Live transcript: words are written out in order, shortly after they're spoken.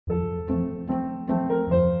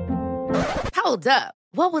Hold up.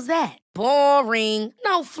 What was that? Boring.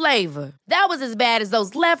 No flavor. That was as bad as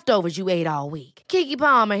those leftovers you ate all week. Keke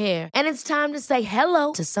Palmer here, and it's time to say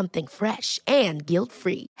hello to something fresh and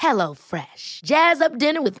guilt-free. Hello Fresh. Jazz up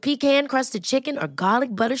dinner with pecan-crusted chicken or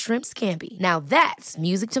garlic butter shrimp scampi. Now that's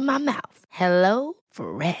music to my mouth. Hello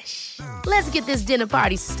Fresh. Let's get this dinner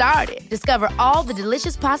party started. Discover all the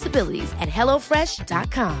delicious possibilities at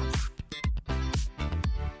hellofresh.com.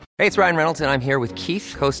 Hey, it's Ryan Reynolds, and I'm here with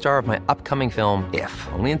Keith, co-star of my upcoming film, If,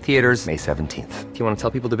 only in theaters May 17th. Do you want to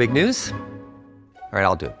tell people the big news? All right,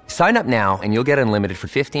 I'll do it. Sign up now and you'll get unlimited for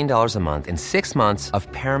 $15 a month and 6 months of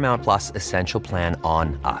Paramount Plus Essential Plan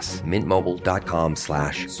on us.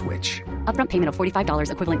 MintMobile.com/switch. Upfront payment of $45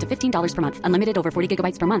 equivalent to $15 per month. Unlimited over 40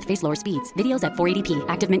 gigabytes per month. Face lower speeds. Videos at 480p.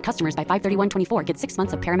 Active Mint customers by 531.24 get 6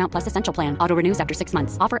 months of Paramount Plus Essential Plan. Auto renews after 6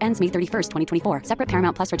 months. Offer ends May 31st, 2024. Separate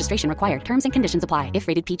Paramount Plus registration required. Terms and conditions apply if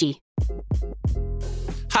rated PG.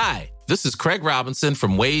 Hi, this is Craig Robinson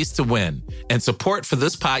from Ways to Win, and support for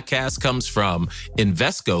this podcast comes from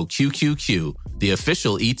Invesco QQQ, the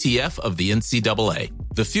official ETF of the NCAA.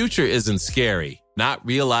 The future isn't scary. Not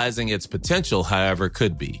realizing its potential, however,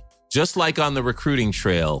 could be. Just like on the recruiting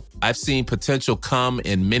trail, I've seen potential come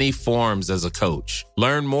in many forms as a coach.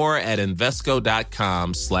 Learn more at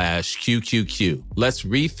Invesco.com/QQQ. Let's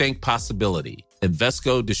rethink possibility.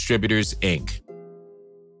 Invesco Distributors, Inc.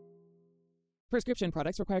 Prescription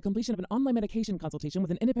products require completion of an online medication consultation with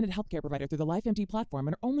an independent healthcare provider through the LifeMD platform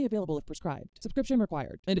and are only available if prescribed. Subscription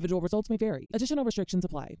required. Individual results may vary. Additional restrictions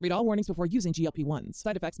apply. Read all warnings before using GLP-1s.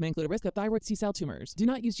 Side effects may include a risk of thyroid C-cell tumors. Do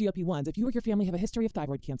not use GLP-1s if you or your family have a history of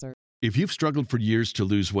thyroid cancer. If you've struggled for years to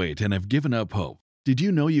lose weight and have given up hope, did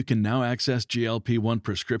you know you can now access GLP-1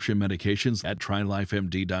 prescription medications at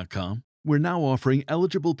TryLifeMD.com? We're now offering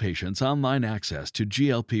eligible patients online access to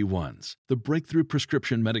GLP-1s, the breakthrough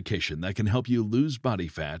prescription medication that can help you lose body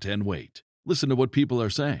fat and weight. Listen to what people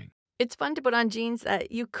are saying. It's fun to put on jeans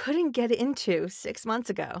that you couldn't get into 6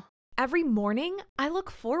 months ago. Every morning, I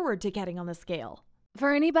look forward to getting on the scale.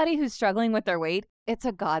 For anybody who's struggling with their weight, it's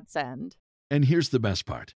a godsend. And here's the best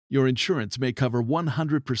part. Your insurance may cover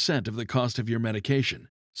 100% of the cost of your medication.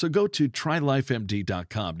 So go to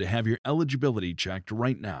TryLifeMD.com to have your eligibility checked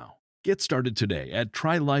right now. Get started today at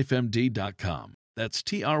TryLifeMD.com. That's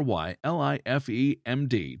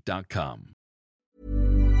TryLifeMD.com.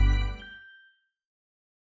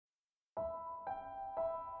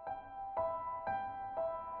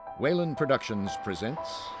 Wayland Productions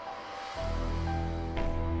presents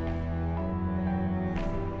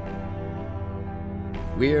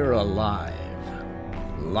We're Alive.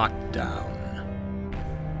 Lockdown.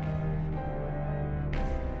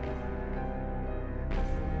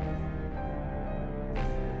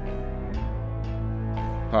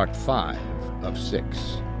 Part 5 of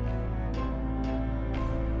 6.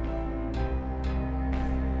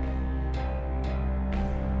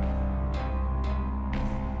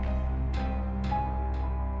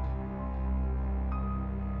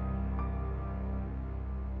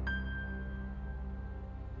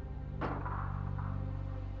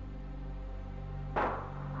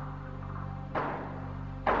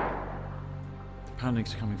 The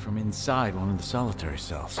pounding's coming from inside one of the solitary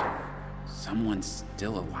cells. Someone's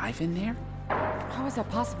still alive in there? How is that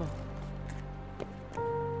possible?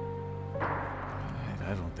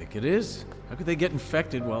 I don't think it is. How could they get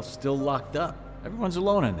infected while still locked up? Everyone's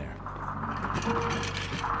alone in there.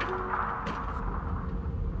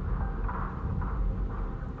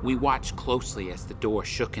 We watched closely as the door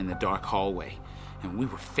shook in the dark hallway, and we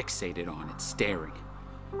were fixated on it, staring.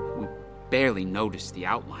 We barely noticed the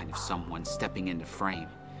outline of someone stepping into frame,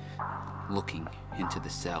 looking into the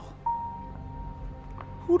cell.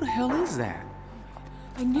 Who the hell is that?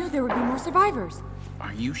 I knew there would be more survivors.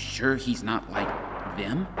 Are you sure he's not like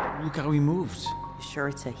them? Look how he moves. Sure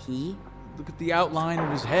it's a he? Look at the outline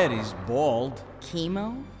of his head. He's bald.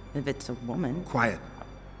 Chemo? If it's a woman. Quiet.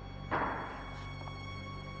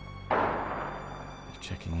 You're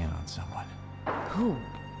checking in on someone. Who?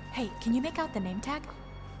 Hey, can you make out the name tag?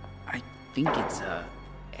 I think it's a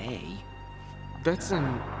A. That's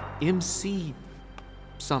an MC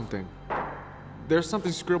something. There's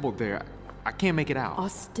something scribbled there. I can't make it out.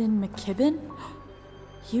 Austin McKibben?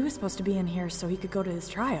 He was supposed to be in here so he could go to his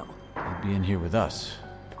trial. He'll be in here with us.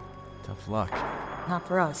 Tough luck. Not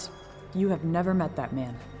for us. You have never met that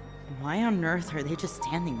man. Why on earth are they just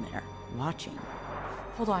standing there, watching?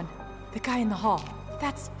 Hold on. The guy in the hall.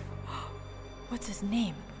 That's... What's his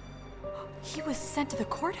name? He was sent to the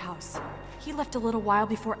courthouse. He left a little while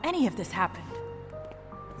before any of this happened.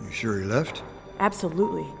 You sure he left?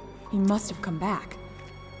 Absolutely. He must have come back.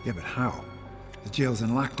 Yeah, but how? The jail's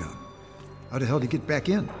in lockdown. How the hell did he get back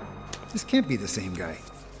in? This can't be the same guy.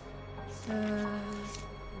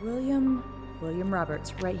 William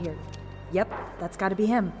Roberts, right here. Yep, that's gotta be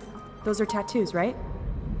him. Those are tattoos, right?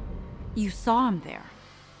 You saw him there.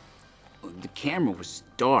 The camera was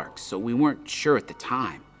dark, so we weren't sure at the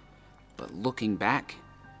time. But looking back,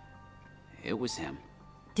 it was him.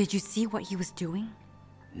 Did you see what he was doing?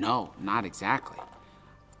 No, not exactly.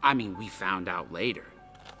 I mean, we found out later.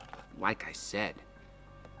 Like I said,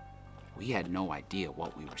 we had no idea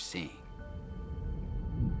what we were seeing.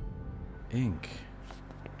 Ink.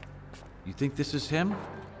 You think this is him?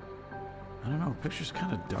 I don't know, the picture's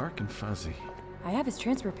kind of dark and fuzzy. I have his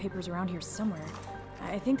transfer papers around here somewhere.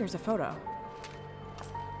 I think there's a photo.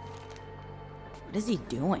 What is he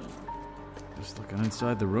doing? Just looking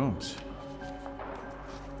inside the rooms.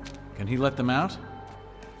 Can he let them out?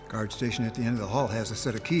 Guard station at the end of the hall has a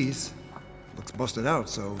set of keys. Looks busted out,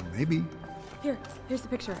 so maybe. Here's the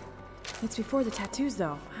picture. It's before the tattoos,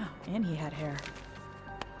 though. Wow, and he had hair.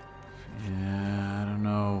 Yeah, I don't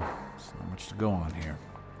know. There's not much to go on here.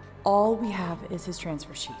 All we have is his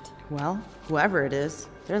transfer sheet. Well, whoever it is,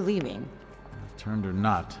 they're leaving. Turned or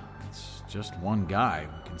not, it's just one guy.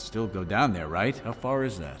 We can still go down there, right? How far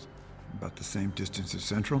is that? About the same distance as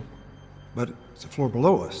Central. But it's a floor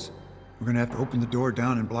below us. We're gonna have to open the door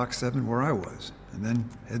down in Block 7 where I was, and then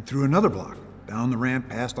head through another block, down the ramp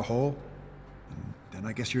past the hole, and then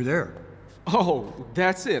I guess you're there. Oh,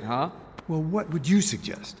 that's it, huh? Well, what would you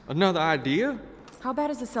suggest? Another idea? How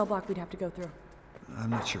bad is the cell block we'd have to go through? I'm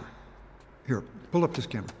not sure. Here, pull up this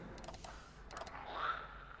camera.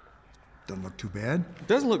 Doesn't look too bad.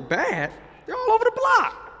 Doesn't look bad. They're all over the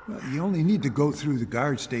block. Well, you only need to go through the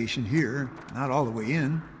guard station here, not all the way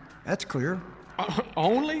in. That's clear.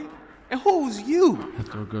 Only? And who's you?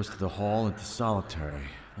 That door goes to the hall into solitary.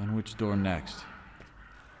 Then which door next?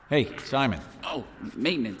 Hey, Simon. Oh,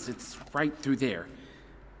 maintenance. It's right through there.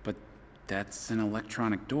 But that's an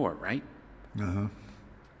electronic door, right? Uh-huh.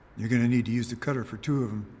 You're gonna need to use the cutter for 2 of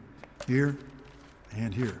them. Here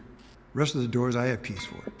and here. Rest of the doors I have keys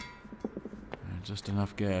for. Just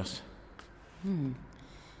enough gas. I'll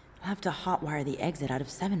have to hotwire the exit out of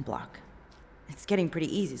 7 block. It's getting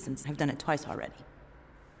pretty easy since I've done it twice already.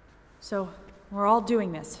 So, we're all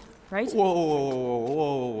doing this, right?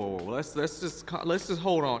 Whoa. Let's just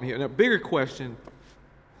hold on here. Now, bigger question,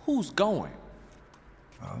 who's going?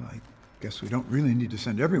 Well, I guess we don't really need to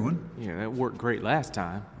send everyone. Yeah, that worked great last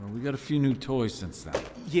time. Well, we got a few new toys since then.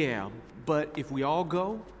 Yeah, but if we all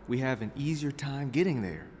go, we have an easier time getting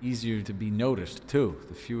there. Easier to be noticed, too.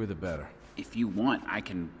 The fewer the better. If you want, I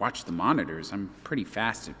can watch the monitors. I'm pretty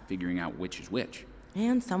fast at figuring out which is which.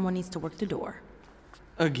 And someone needs to work the door.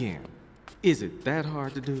 Again, is it that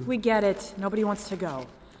hard to do? We get it. Nobody wants to go.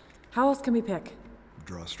 How else can we pick?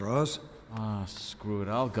 Draw straws? Screw it.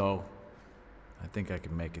 I'll go. I think I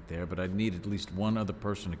can make it there, but I'd need at least one other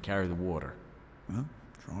person to carry the water. Well,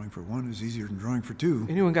 drawing for 1 is easier than drawing for 2.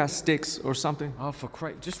 Anyone got sticks or something? Oh, for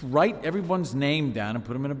Christ. Just write everyone's name down and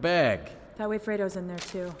put them in a bag. That way Fredo's in there,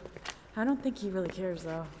 too. I don't think he really cares,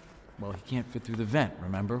 though. Well, he can't fit through the vent,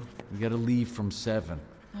 remember? We gotta leave from 7.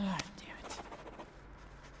 Damn it.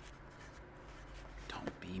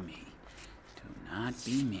 Don't be me. Do not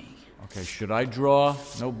be me. Okay, should I draw?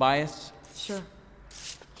 No bias? Sure.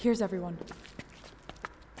 Here's everyone.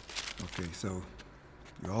 Okay, so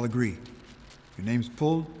you all agree. Your name's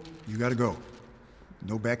pulled, you gotta go.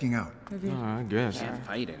 No backing out. I guess. Can't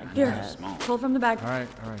fight it. I'm Here, too small. pull from the bag.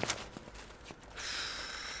 All right.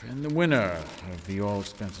 And the winner of the all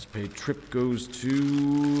expenses paid trip goes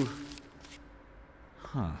to...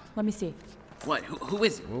 Let me see. What? Who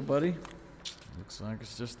is it? Well, buddy, looks like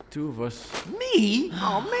it's just the 2 of us. Me?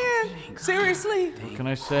 Oh, man. Seriously? What can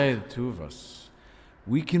I say, the 2 of us?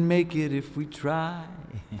 We can make it if we try.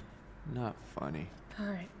 Not funny. All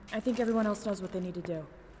right. I think everyone else knows what they need to do.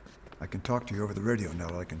 I can talk to you over the radio now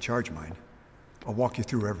that I can charge mine. I'll walk you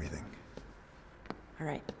through everything. All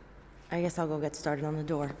right. I guess I'll go get started on the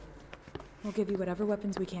door. We'll give you whatever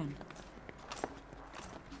weapons we can.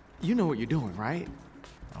 You know what you're doing, right?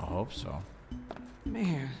 I hope so.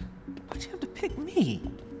 Man, why'd you have to pick me?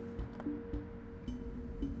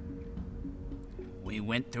 We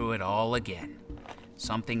went through it all again.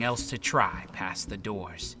 Something else to try past the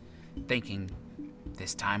doors, thinking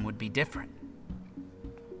this time would be different.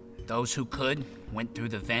 Those who could went through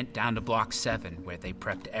the vent down to Block 7, where they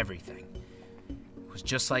prepped everything. It was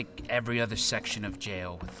just like every other section of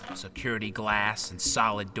jail, with security glass and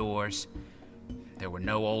solid doors. There were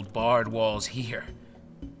no old barred walls here.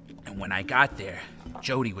 And when I got there,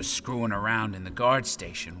 Jody was screwing around in the guard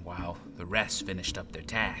station while the rest finished up their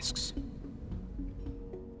tasks.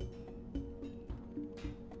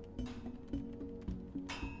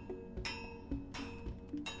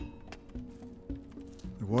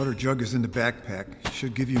 water jug is in the backpack.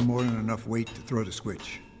 Should give you more than enough weight to throw the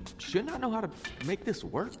switch. Shouldn't I know how to make this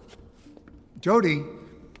work? Jody,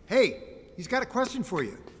 hey, he's got a question for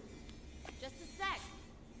you. Just a sec.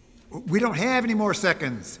 We don't have any more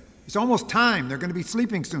seconds. It's almost time. They're going to be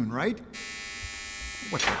sleeping soon, right?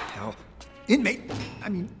 What the hell?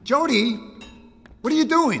 Jody, what are you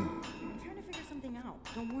doing? I'm trying to figure something out.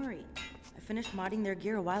 Don't worry. I finished modding their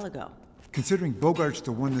gear a while ago. Considering Bogart's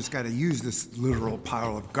the one that's got to use this literal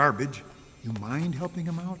pile of garbage, you mind helping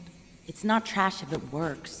him out? It's not trash if it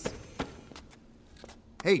works.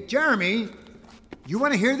 Hey, Jeremy, you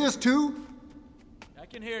want to hear this too? I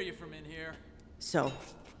can hear you from in here. So,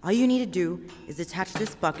 all you need to do is attach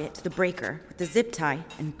this bucket to the breaker with the zip tie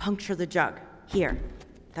and puncture the jug. Here.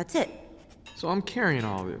 That's it. So I'm carrying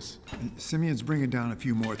all this. Simeon's bringing down a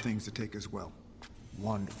few more things to take as well.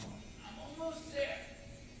 Wonderful. I'm almost there.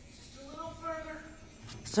 Just a little further.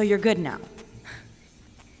 So you're good now.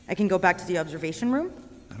 I can go back to the observation room?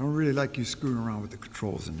 I don't really like you screwing around with the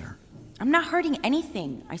controls in there. I'm not hurting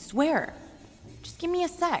anything, I swear. Just give me a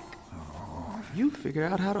sec. You figured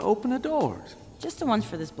out how to open the doors. Just the ones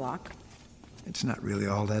for this block. It's not really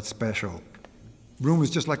all that special. Room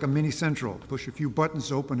is just like a mini central. Push a few buttons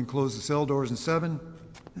to open and close the cell doors in 7.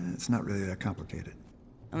 It's not really that complicated.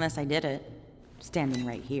 Unless I did it. Standing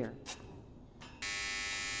right here.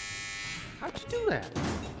 How'd you do that?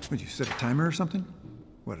 Would you set a timer or something?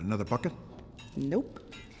 What, another bucket? Nope.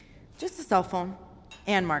 Just a cell phone.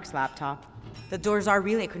 And Mark's laptop. The doors are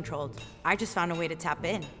relay controlled. I just found a way to tap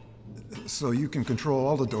in. So you can control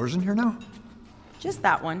all the doors in here now? Just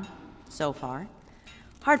that one, so far.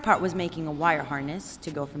 Hard part was making a wire harness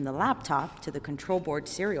to go from the laptop to the control board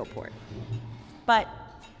serial port. But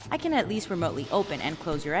I can at least remotely open and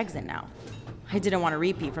close your exit now. I didn't want to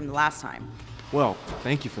repeat from the last time. Well,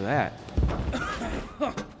 thank you for that.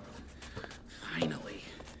 Finally.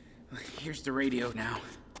 Here's the radio now.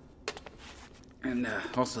 And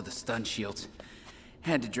also the stun shields.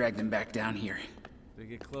 Had to drag them back down here. If they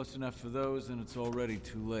get close enough for those, then it's already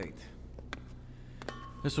too late.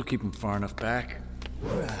 This'll keep them far enough back.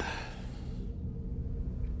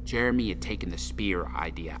 Jeremy had taken the spear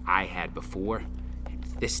idea I had before, and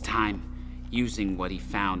this time using what he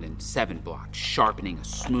found in 7 blocks, sharpening a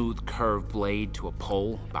smooth curved blade to a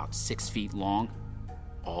pole about 6 feet long,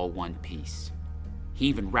 all one piece. He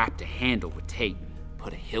even wrapped a handle with tape and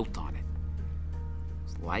put a hilt on it.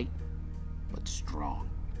 It's light, but strong.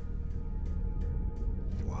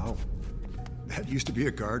 Wow. That used to be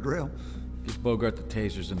a guardrail? Give Bogart the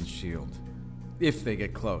tasers and the shield. If they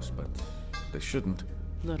get close, but they shouldn't.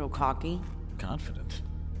 Little cocky. Confident.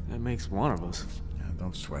 That makes one of us. Yeah,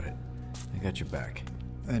 don't sweat it. I got your back.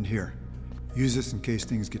 And here, use this in case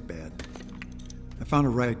things get bad. I found a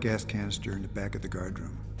riot gas canister in the back of the guard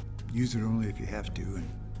room. Use it only if you have to, and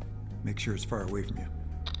make sure it's far away from you.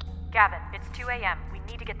 Gavin, it's 2 a.m. We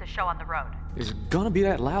need to get the show on the road. Is it gonna be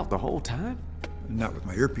that loud the whole time? Not with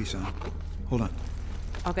my earpiece on. Hold on.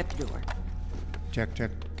 I'll get the door. Check, check.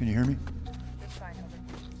 Can you hear me?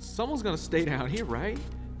 Someone's gonna stay down here, right?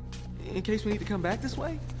 In case we need to come back this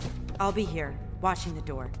way? I'll be here, watching the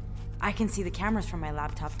door. I can see the cameras from my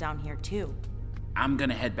laptop down here, too. I'm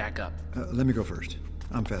gonna head back up. Let me go first.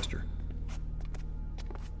 I'm faster.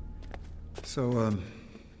 So,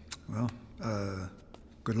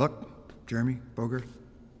 good luck, Jeremy, Bogart.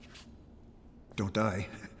 Don't die.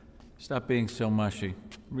 Stop being so mushy.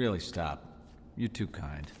 Really stop. You're too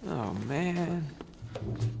kind. Oh, man.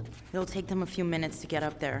 It'll take them a few minutes to get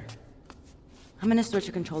up there. I'm gonna switch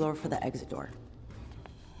the control over for the exit door.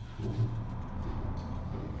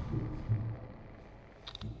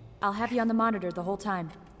 I'll have you on the monitor the whole time.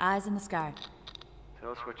 Eyes in the sky.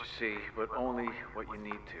 Tell us what you see, but only what you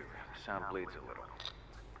need to. The sound bleeds a little.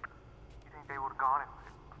 You think they would have gone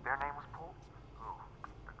if their name was pulled? Who?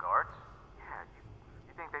 The guards? Yeah,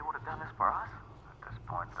 you think they would have done this for us? At this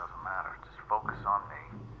point, it doesn't matter. Just focus on me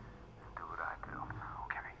and do what I do.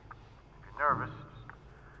 Okay. If you're nervous, just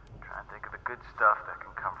try and think of the good stuff that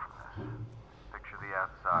can come from this. Picture the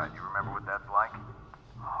outside. You remember what that's like?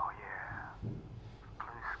 Oh, yeah.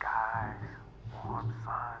 Blue skies, warm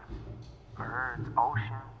sun, birds,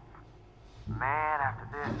 ocean. Man, after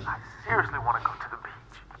this, I seriously want to go to the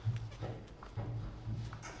beach.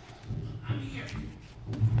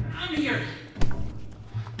 I'm here.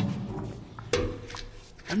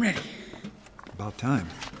 I'm ready. About time.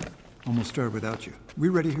 Almost started without you. We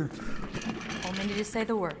ready here? Only need to say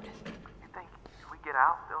the word. You think if we get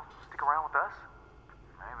out, they'll stick around with us?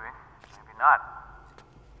 Maybe. Maybe not.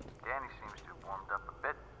 Danny seems to have warmed up a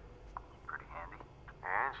bit. Pretty handy.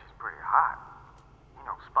 And she's pretty hot. You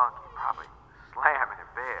know, Spunky probably slamming in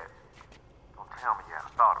bed. Don't tell me you had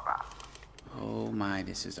a thought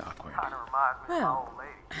this is awkward. Kinda reminds me of my Well, old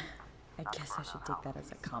lady. I guess I should take that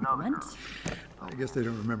as a compliment. I guess they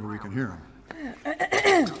don't remember we can hear them.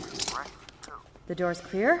 The door's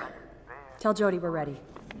clear. Tell Jody we're ready.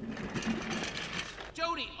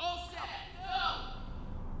 Jody, all set.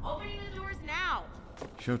 Go! Opening the doors now.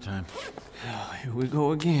 Showtime. Oh, here we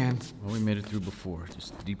go again. Well, we made it through before.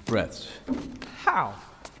 Just deep breaths. How?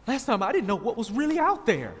 Last time I didn't know what was really out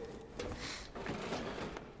there.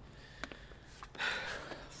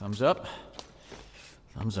 Thumbs up.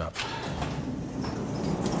 Thumbs up.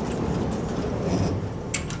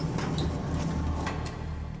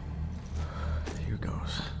 Here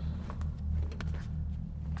goes.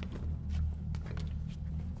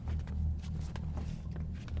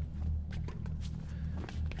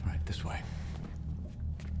 All right, this way.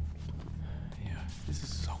 Yeah, this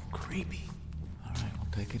is so creepy. All right,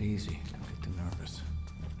 we'll take it easy. Don't get too nervous.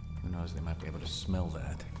 Who knows, they might be able to smell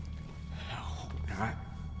that. Oh, all right.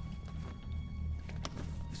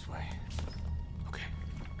 This way. Okay.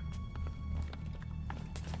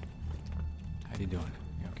 How you doing?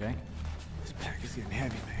 You okay? This pack is getting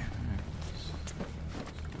heavy, man. All right. Let's go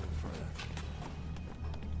a little further.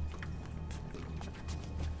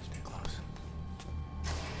 Stay close.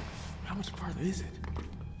 How much farther is it?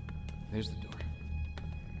 There's the door.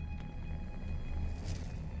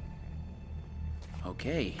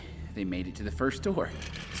 Okay, they made it to the first door.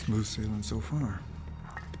 Smooth sailing so far.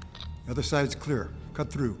 The other side's clear. Cut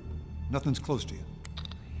through. Nothing's close to you.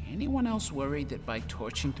 Anyone else worried that by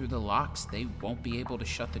torching through the locks, they won't be able to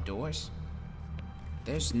shut the doors?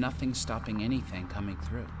 There's nothing stopping anything coming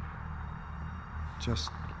through. Just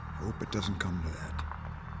hope it doesn't come to that.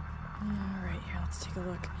 All right, here, let's take a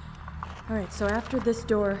look. All right, so after this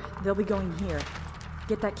door, they'll be going here.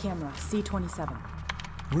 Get that camera, C27.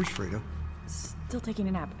 Where's Fredo? Still taking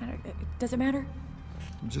a nap. Does it matter?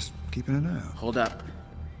 I'm just keeping an eye out. Hold up.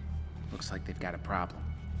 Looks like they've got a problem.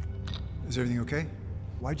 Is everything okay?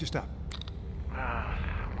 Why'd you stop?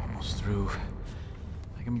 I'm almost through.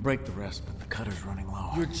 I can break the rest, but the cutter's running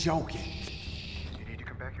low. You're joking. You need to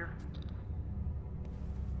come back here?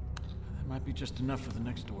 That might be just enough for the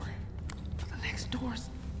next door. The next door's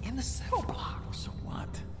in the cell block. So what?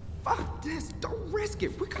 Fuck this. Don't risk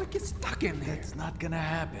it. We're gonna get stuck in there. That's not gonna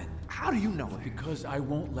happen. How do you know it? Because I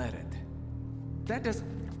won't let it. That doesn't...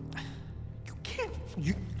 You can't...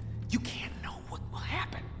 You can't know what will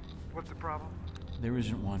happen. What's the problem? There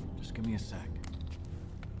isn't one. Just give me a sec.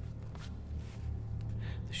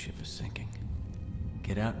 The ship is sinking.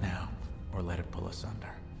 Get out now, or let it pull us under.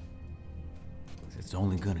 It's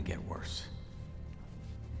only gonna get worse.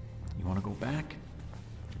 You wanna go back?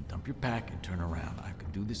 Dump your pack and turn around. I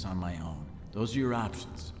could do this on my own. Those are your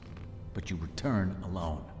options. But you return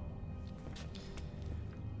alone.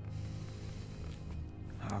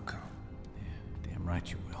 I'll come. Yeah, damn right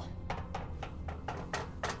you will.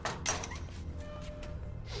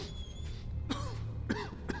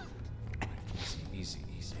 Easy,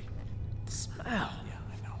 easy. The smell. Yeah,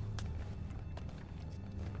 I know.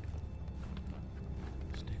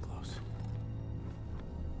 Stay close.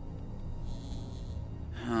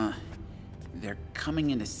 Huh. They're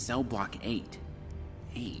coming into cell block 8.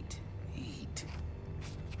 8.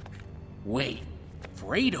 Wait.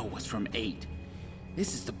 Fredo was from 8.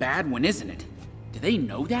 This is the bad one, isn't it? Do they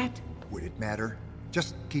know that? Would it matter?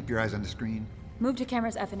 Just keep your eyes on the screen. Move to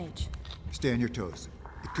cameras F and H. Stay on your toes.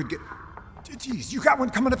 It could get... Jeez, you got one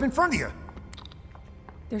coming up in front of you!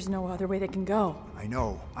 There's no other way they can go. I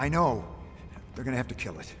know. They're gonna have to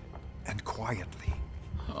kill it. And quietly.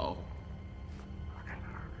 Oh.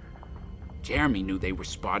 Jeremy knew they were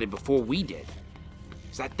spotted before we did.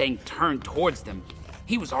 As that thing turned towards them,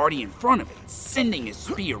 he was already in front of it, sending his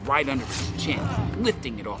spear right under his chin,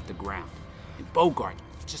 lifting it off the ground. And Bogart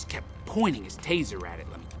just kept pointing his taser at it,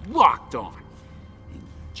 locked on. And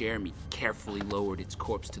Jeremy carefully lowered its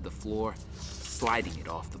corpse to the floor, sliding it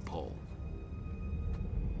off the pole.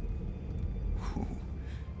 Ooh,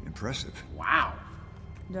 impressive. Wow.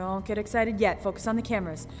 Don't get excited yet. Focus on the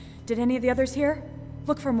cameras. Did any of the others hear?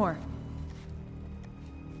 Look for more.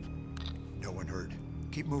 No one heard.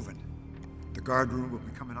 Keep moving. The guard room will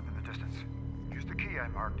be coming up in the distance. Use the key I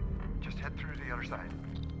marked. Just head through to the other side.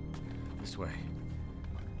 This way.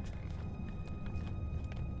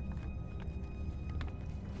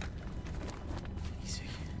 Easy.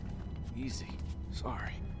 Easy.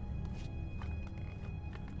 Sorry.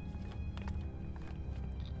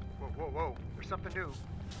 Whoa. There's something new.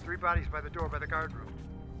 3 bodies by the door by the guard room.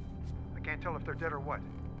 I can't tell if they're dead or what.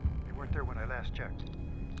 They weren't there when I last checked.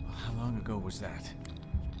 How long ago was that?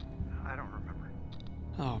 I don't remember.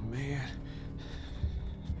 Oh, man.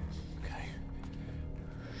 Okay.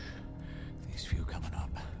 These few coming up.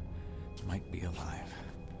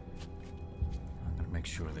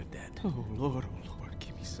 dead. Oh, Lord,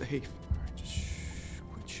 keep me safe. All right, just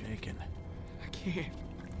quit shaking. I can't.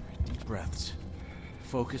 All right, deep breaths.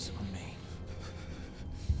 Focus on me.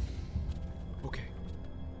 Okay.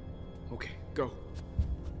 Okay, go.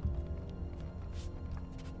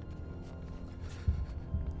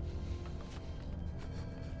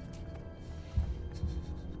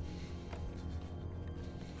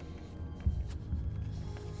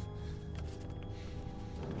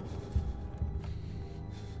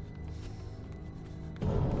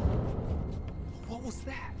 What was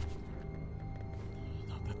that?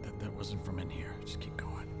 No, that wasn't from in here. Just keep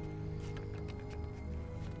going.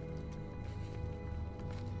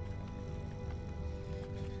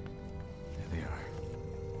 There they are.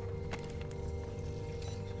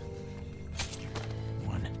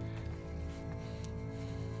 1,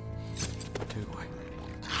 2.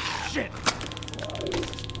 Shit!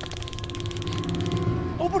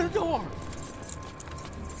 Open the door!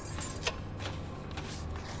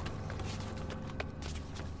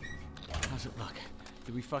 How's it look?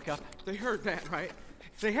 Did we fuck up? They heard that, right?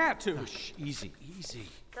 They had to. Oh, easy, easy.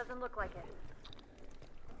 Doesn't look like it.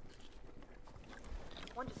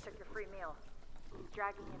 One just took your free meal. He's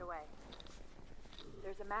dragging it away.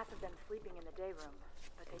 There's a mass of them sleeping in the day room,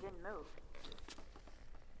 but they didn't move.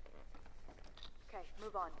 Okay,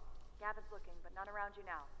 move on. Gavin's looking, but none around you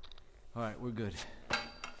now. All right, we're good.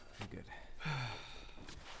 We're good.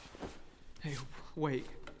 Hey, wait.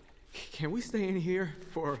 Can we stay in here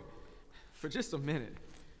for just a minute?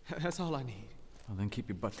 That's all I need. Well, then keep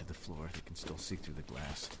your butt to the floor. They can still see through the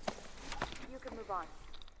glass. You can move on.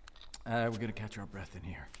 We're gonna catch our breath in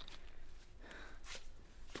here.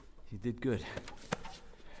 You did good.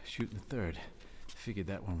 Shooting the third. Figured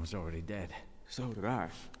that one was already dead. So did I.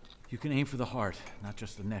 You can aim for the heart, not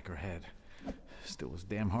just the neck or head. Still was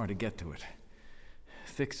damn hard to get to it.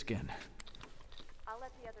 Thick skin. I'll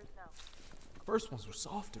let the others know. First ones were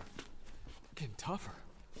softer. Getting tougher.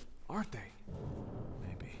 Aren't they?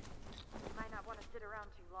 Maybe. You might not want to sit around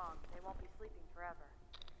too long. They won't be sleeping forever.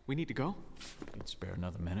 We need to go? You'd spare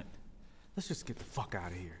another minute. Let's just get the fuck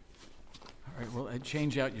out of here. All right, well,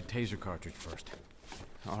 change out your taser cartridge first.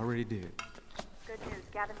 I already did. Good news.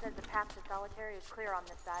 Gavin says the path to solitary is clear on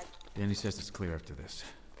this side. Danny says it's clear after this.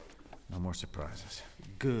 No more surprises.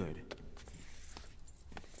 Good.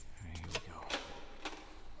 Here we go.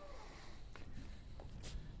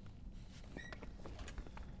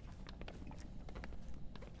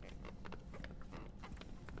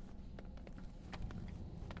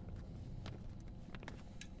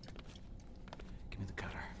 Give me the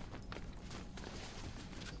cutter.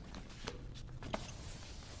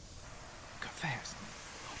 Cut fast.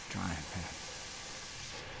 I'm trying, Pat.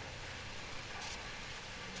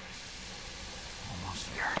 Almost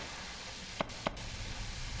there.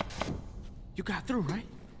 You got through, right?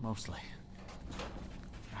 Mostly.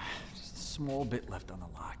 Just a small bit left on the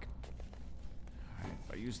lock. All right,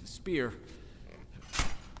 if I use the spear...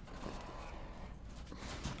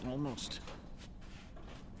 Almost.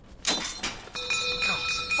 Oh,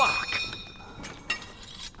 fuck!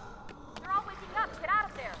 They're all waking up. Get out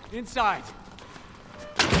of there. Inside!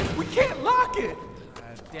 We can't lock it!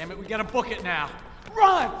 Damn it, we gotta book it now.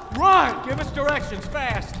 Run! Run! Give us directions,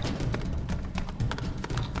 fast!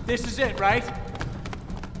 This is it, right?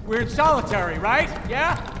 We're in solitary, right?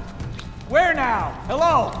 Yeah? Where now?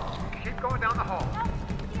 Hello? Keep going down the hall. No,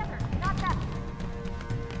 together. Not that.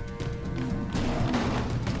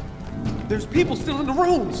 There's people still in the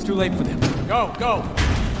rooms! It's too late for them. Go, go!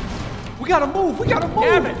 We gotta move! We gotta move!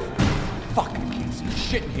 Damn it! Fuck, I can't see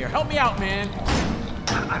shit in here. Help me out, man!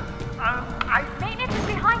 Maintenance is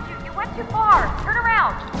behind you. You went too far. Turn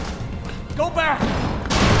around. Go back!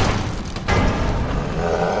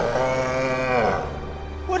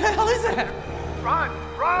 What the hell is that? Run!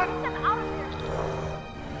 Run! Get them out of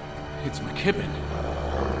there. It's McKibben.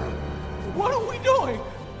 What are we doing?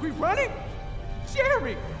 We running?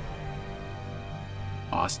 Jeremy!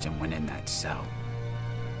 Austin went in that cell.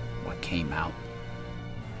 What came out,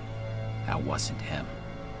 that wasn't him.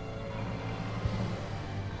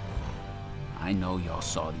 I know y'all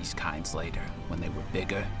saw these kinds later, when they were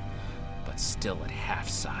bigger, but still at half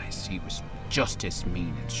size. He was just as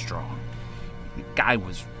mean and strong. The guy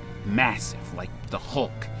was massive, like the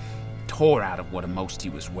Hulk, tore out of what a most he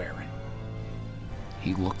was wearing.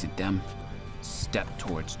 He looked at them, stepped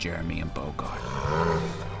towards Jeremy and Bogart.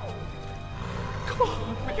 Come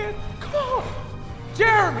on, man! Come on!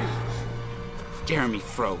 Jeremy! Jeremy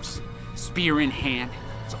froze, spear in hand,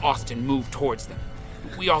 as Austin moved towards them.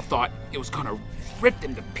 We all thought it was gonna rip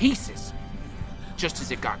them to pieces. Just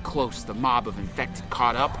as it got close, the mob of infected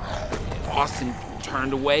caught up. Austin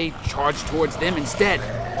turned away, charged towards them instead.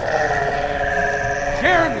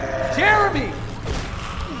 Jeremy!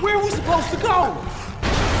 Where are we supposed to go?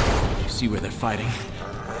 You see where they're fighting?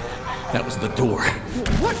 That was the door.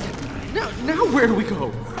 What? Now where do we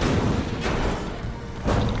go?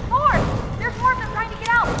 More! There's more of them trying to get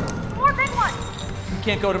out! More big ones! We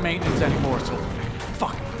can't go to maintenance anymore, so...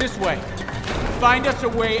 Fuck, this way. Find us a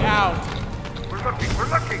way out. We're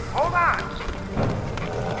looking. Hold on.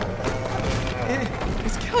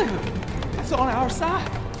 It's killing them. It's on our side.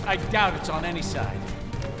 I doubt it's on any side.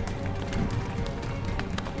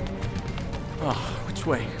 Oh, which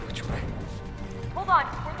way? Hold on,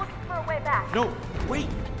 we're looking for a way back. No, wait.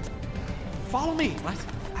 Follow me. What?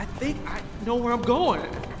 I think I know where I'm going.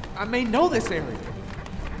 I may know this area.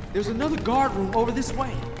 There's another guard room over this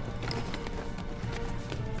way.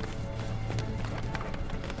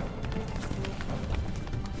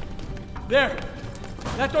 There!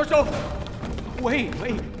 That door's open! Wait.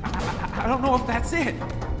 I don't know if that's it.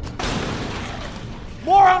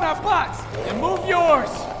 More on our butts! And move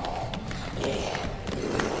yours!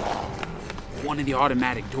 One of the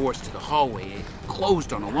automatic doors to the hallway, it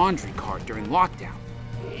closed on a laundry cart during lockdown.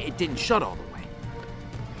 It didn't shut all the way.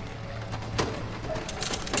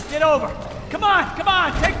 Get over! Come on,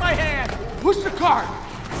 take my hand! Push the cart!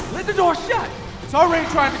 Let the door shut! It's already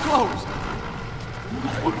trying to close.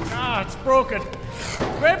 Ah, it's broken.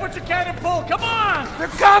 Grab what you can and pull, come on! They're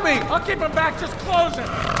coming! I'll keep them back, just close it!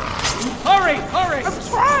 Hurry! I'm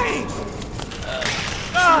trying!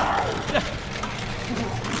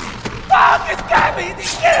 Fuck, it's got me!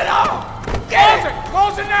 Get it off!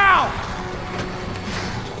 Close it now!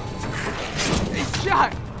 It's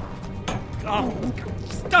shut! Oh,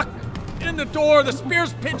 stuck in the door, the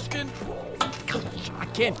spear's pinched in. I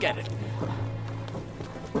can't get it.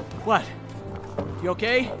 What? You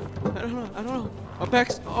okay? I don't know. My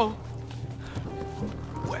back's... Oh.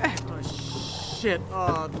 Where? Oh, shit.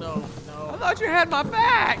 Oh, no. I thought you had my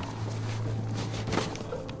back!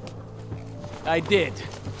 I did.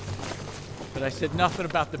 But I said nothing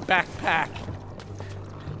about the backpack.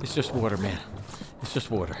 It's just water, man. It's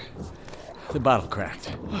just water. The bottle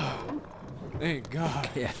cracked. Thank God.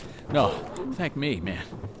 Yeah. No, thank me, man.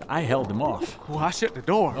 I held them off. Well, I shut the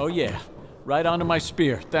door. Oh, yeah. Right onto my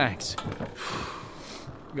spear. Thanks.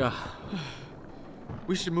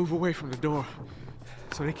 We should move away from the door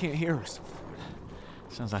so they can't hear us.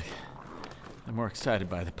 Sounds like they're more excited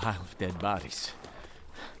by the pile of dead bodies.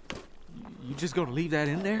 You just gonna leave that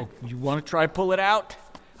in there? Oh, you want to try pull it out?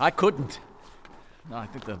 I couldn't. No, I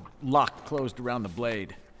think the lock closed around the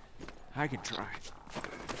blade. I can try.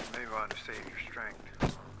 You may want to save your strength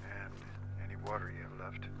and any water you have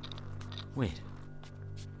left. Wait.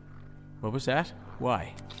 What was that?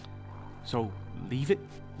 Why? So, leave it?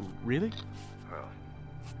 Really? Well,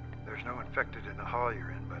 there's no infected in the hall you're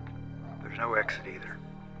in, but there's no exit either.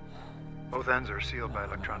 Both ends are sealed by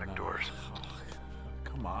electronic doors.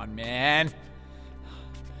 Come on, man.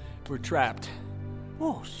 We're trapped.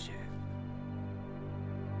 Oh, shit.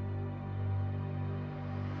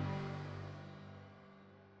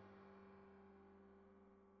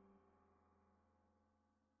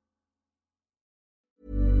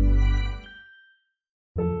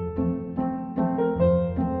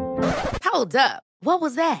 Hold up. What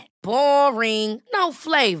was that? Boring. No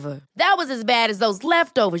flavor. That was as bad as those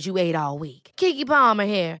leftovers you ate all week. Keke Palmer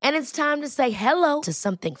here, and it's time to say hello to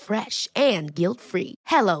something fresh and guilt-free.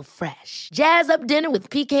 Hello Fresh. Jazz up dinner with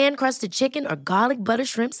pecan-crusted chicken or garlic butter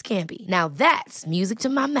shrimp scampi. Now that's music to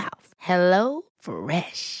my mouth. Hello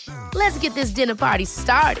Fresh. Let's get this dinner party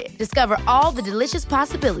started. Discover all the delicious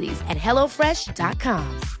possibilities at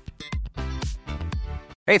hellofresh.com.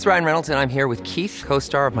 Hey, it's Ryan Reynolds, and I'm here with Keith,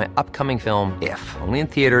 co-star of my upcoming film, If, only in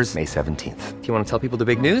theaters May 17th. Do you want to tell people the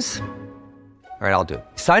big news? All right, I'll do it.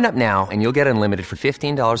 Sign up now and you'll get unlimited for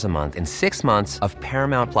 $15 a month and 6 months of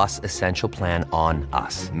Paramount Plus Essential Plan on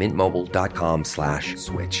us.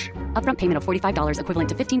 MintMobile.com/switch. Upfront payment of $45 equivalent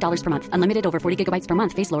to $15 per month. Unlimited over 40 gigabytes per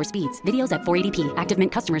month. Face lower speeds. Videos at 480p. Active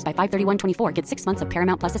Mint customers by 531.24 get 6 months of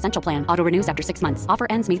Paramount Plus Essential Plan. Auto renews after 6 months. Offer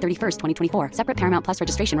ends May 31st, 2024. Separate Paramount Plus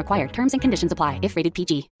registration required. Terms and conditions apply if rated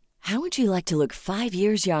PG. How would you like to look 5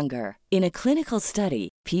 years younger? In a clinical study,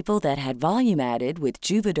 people that had volume added with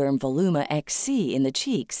Juvederm Voluma XC in the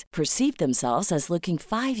cheeks perceived themselves as looking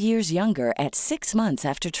 5 years younger at 6 months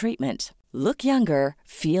after treatment. Look younger,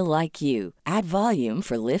 feel like you. Add volume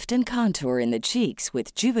for lift and contour in the cheeks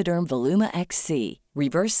with Juvederm Voluma XC.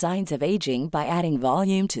 Reverse signs of aging by adding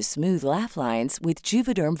volume to smooth laugh lines with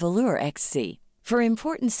Juvederm Volure XC. For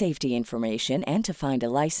important safety information and to find a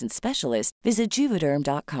licensed specialist, visit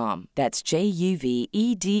Juvederm.com. That's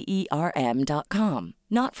JUVEDERM.com.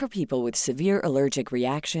 Not for people with severe allergic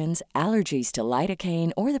reactions, allergies to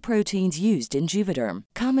lidocaine, or the proteins used in Juvederm.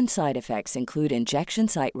 Common side effects include injection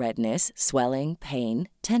site redness, swelling, pain,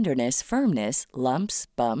 tenderness, firmness, lumps,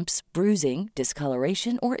 bumps, bruising,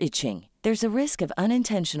 discoloration, or itching. There's a risk of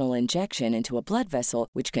unintentional injection into a blood vessel,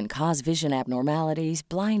 which can cause vision abnormalities,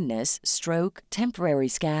 blindness, stroke, temporary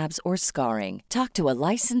scabs, or scarring. Talk to a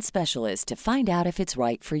licensed specialist to find out if it's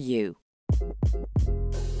right for you.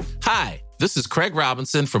 Hi, this is Craig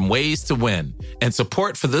Robinson from Ways to Win, and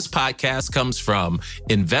support for this podcast comes from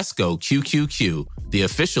Invesco QQQ, the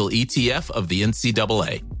official ETF of the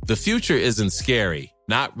NCAA. The future isn't scary.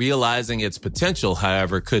 Not realizing its potential,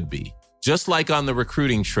 however, could be. Just like on the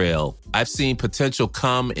recruiting trail, I've seen potential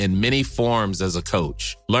come in many forms as a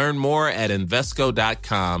coach. Learn more at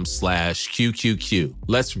Invesco.com/QQQ.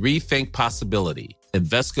 Let's rethink possibility.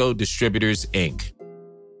 Invesco Distributors, Inc.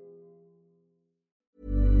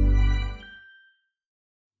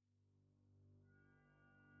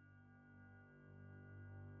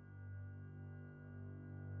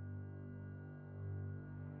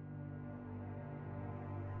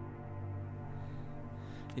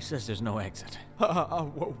 He says there's no exit.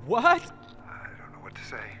 What? I don't know what to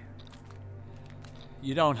say.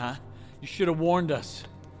 You don't, huh? You should have warned us.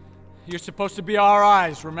 You're supposed to be our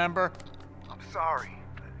eyes, remember? I'm sorry.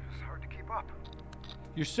 It's hard to keep up.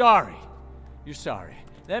 You're sorry. You're sorry.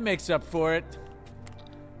 That makes up for it.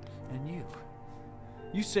 And you.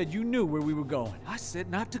 You said you knew where we were going. I said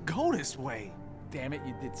not to go this way. Damn it,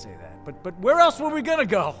 you did say that. But where else were we gonna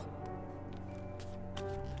go?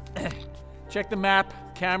 Check the map,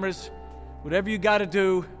 cameras, whatever you gotta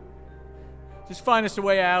do. Just find us a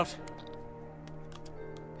way out.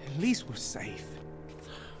 At least we're safe.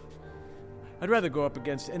 I'd rather go up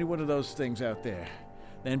against any one of those things out there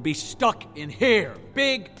than be stuck in here.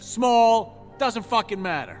 Big, small, doesn't fucking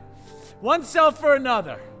matter. One cell for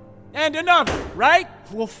another. And another, right?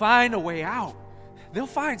 We'll find a way out. They'll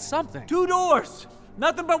find something. 2 doors.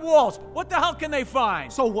 Nothing but walls. What the hell can they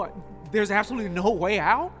find? So what? There's absolutely no way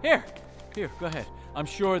out? Here, go ahead. I'm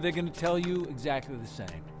sure they're gonna tell you exactly the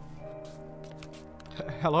same.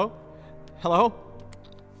 Hello? Hello?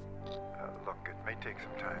 Look, it may take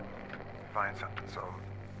some time to find something, so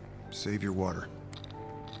save your water.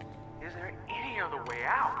 Is there any other way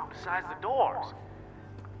out besides the doors?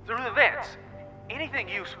 Through the vents? Anything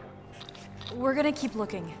useful? We're gonna keep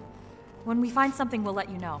looking. When we find something, we'll let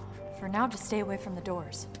you know. For now, just stay away from the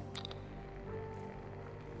doors.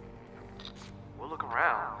 We'll look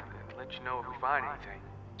around and let you know if we find anything.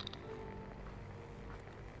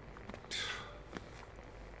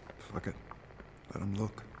 Fuck it. Let them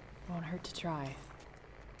look. Won't hurt to try.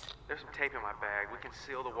 There's some tape in my bag. We can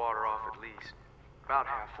seal the water off at least. About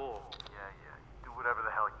half full. Yeah. Do whatever the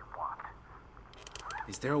hell you want.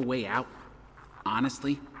 Is there a way out?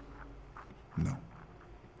 Honestly? No.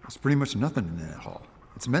 There's pretty much nothing in that hall.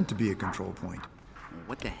 It's meant to be a control point.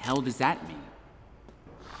 What the hell does that mean?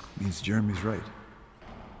 Means Jeremy's right.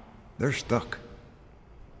 They're stuck.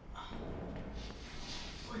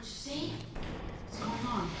 What'd you see? What's going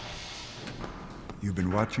on? You've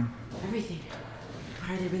been watching? Everything.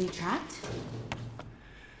 Are they really trapped?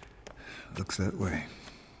 Looks that way.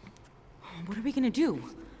 What are we gonna do?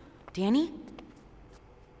 Danny?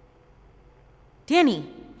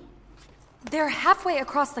 Danny! They're halfway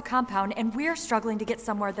across the compound, and we're struggling to get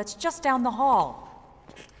somewhere that's just down the hall.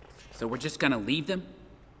 So we're just gonna leave them?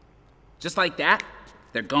 Just like that?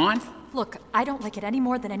 They're gone? Look, I don't like it any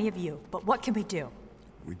more than any of you, but what can we do?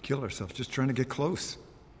 We'd kill ourselves just trying to get close.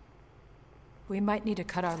 We might need to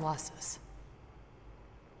cut our losses.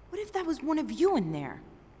 What if that was one of you in there?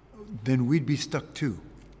 Then we'd be stuck too.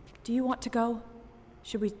 Do you want to go?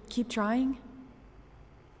 Should we keep trying?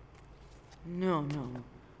 No.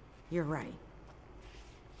 You're right.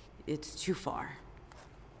 It's too far.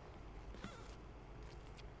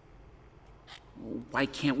 Why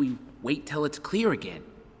can't we wait till it's clear again?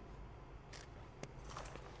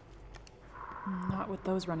 Not with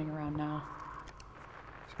those running around now.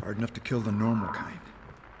 It's hard enough to kill the normal kind.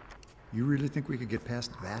 You really think we could get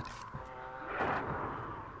past that?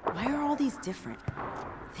 Why are all these different?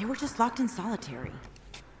 They were just locked in solitary.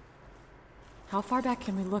 How far back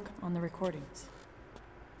can we look on the recordings?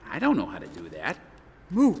 I don't know how to do that.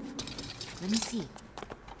 Move. Let me see.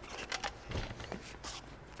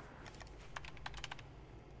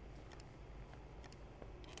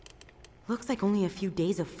 Looks like only a few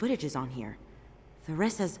days of footage is on here. The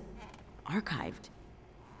rest is archived.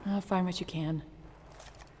 I'll find what you can.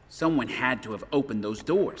 Someone had to have opened those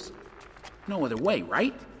doors. no other way,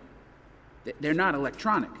 right? They're not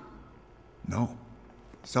electronic. No.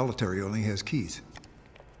 Solitary only has keys.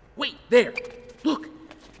 Wait, there! Look!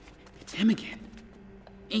 It's him again.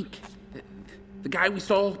 Ink. The guy we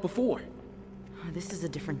saw before. This is a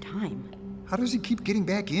different time. How does he keep getting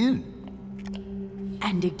back in?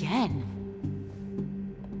 And again.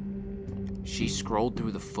 She scrolled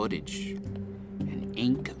through the footage, and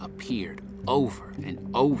Ink appeared over and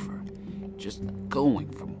over, just going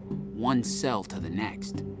from one cell to the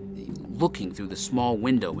next, looking through the small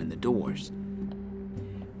window in the doors.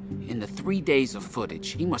 In the 3 days of footage,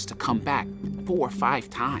 he must have come back 4 or 5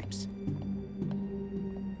 times.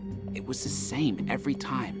 It was the same every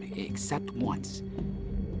time, except once.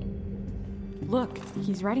 Look,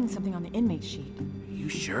 he's writing something on the inmate sheet. You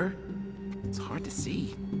sure? It's hard to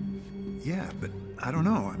see. Yeah, but I don't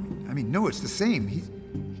know. I mean, no, it's the same. He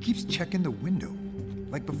keeps checking the window,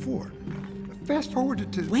 like before. Fast forward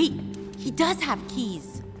to... Wait, he does have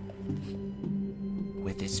keys.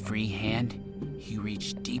 With his free hand, he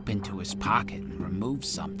reached deep into his pocket and removed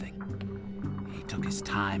something. He took his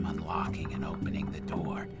time unlocking and opening the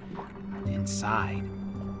door. Inside,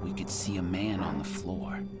 we could see a man on the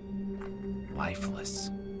floor,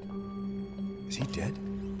 lifeless. Is he dead?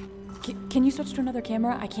 Can you switch to another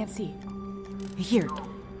camera? I can't see. Here,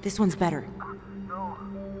 this one's better.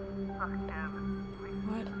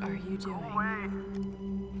 What are you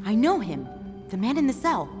doing? I know him. The man in the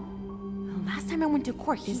cell. Last time I went to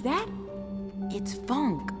court, Is that? It's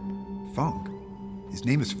Funk. Funk? His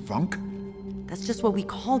name is Funk? That's just what we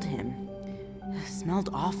called him. Smelled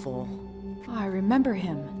awful. Oh, I remember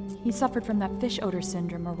him. He suffered from that fish odor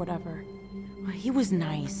syndrome or whatever. He was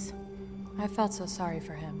nice. I felt so sorry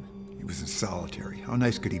for him. He was in solitary. How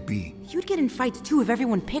nice could he be? You'd get in fights too if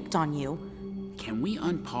everyone picked on you. Can we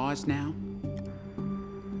unpause now?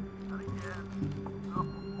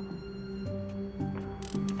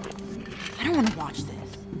 I don't want to watch this.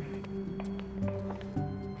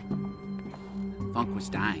 Funk was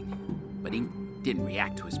dying, but he didn't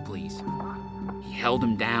react to his pleas. He held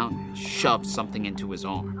him down and shoved something into his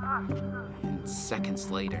arm. And seconds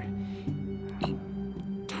later, he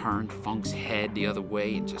turned Funk's head the other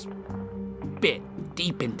way and just bit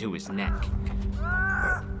deep into his neck.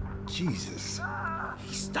 Jesus.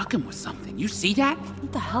 He stuck him with something. You see that?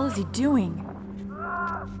 What the hell is he doing?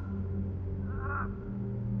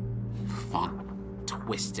 Funk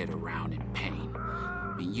twisted around in pain.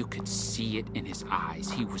 I mean, you could see it in his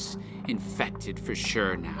eyes. He was infected for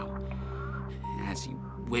sure now. As he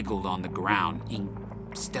wiggled on the ground, Ink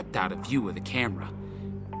stepped out of view of the camera.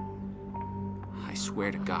 I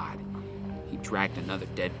swear to God, he dragged another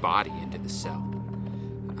dead body into the cell.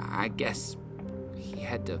 I guess he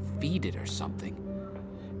had to feed it or something.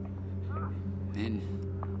 Then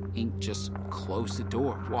Ink just closed the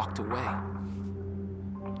door, walked away.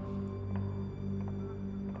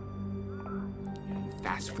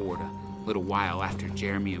 Fast forward a little while after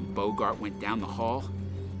Jeremy and Bogart went down the hall,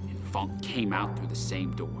 and Funk came out through the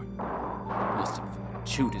same door. Must have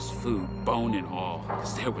chewed his food, bone and all,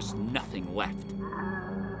 because there was nothing left.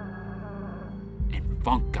 And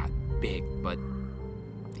Funk got big, but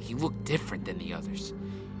he looked different than the others.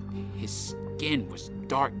 His skin was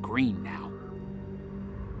dark green now.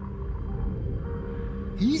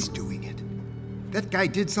 He's doing it. That guy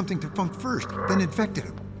did something to Funk first, then infected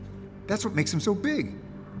him. That's what makes him so big.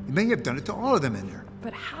 He may have done it to all of them in there.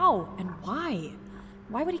 But how and why?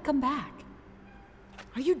 Why would he come back?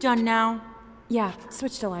 Are you done now? Yeah,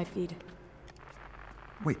 switch to live feed.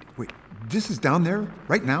 Wait. This is down there,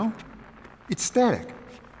 right now? It's static.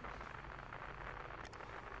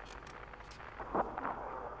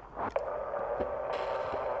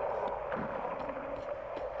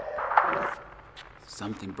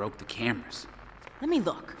 Something broke the cameras. Let me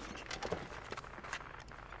look.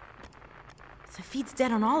 The feed's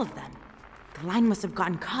dead on all of them. The line must have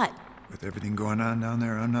gotten cut. With everything going on down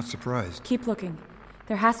there, I'm not surprised. Keep looking.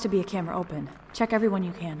 There has to be a camera open. Check everyone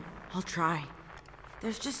you can. I'll try.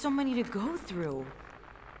 There's just so many to go through.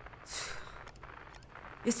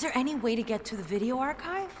 Is there any way to get to the video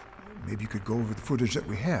archive? Maybe you could go over the footage that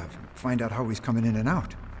we have and find out how he's coming in and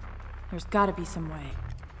out. There's gotta be some way.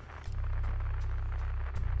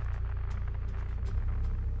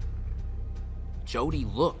 Jody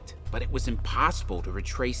looked, but it was impossible to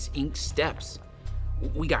retrace Ink's steps.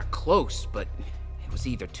 We got close, but it was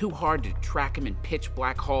either too hard to track him in pitch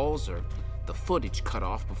black halls or the footage cut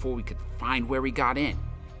off before we could find where he got in.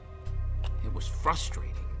 It was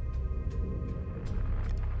frustrating.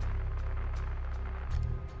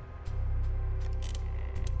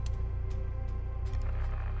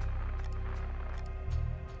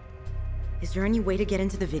 Is Is there any way to get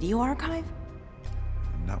into the video archive?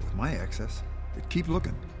 Not with my access. But keep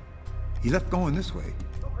looking. He left going this way.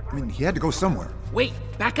 I mean, he had to go somewhere. Wait,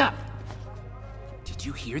 back up! Did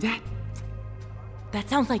you hear that? That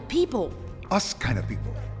sounds like people. Us kind of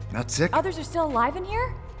people. Not sick. Others are still alive in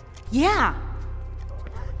here? Yeah.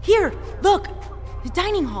 Here, look! The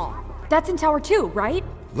dining hall. That's in Tower 2, right?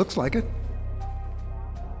 Looks like it.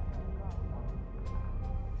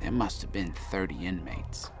 There must have been 30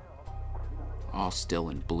 inmates. All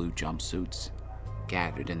still in blue jumpsuits,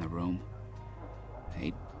 gathered in the room.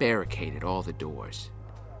 They barricaded all the doors.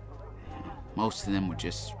 Most of them were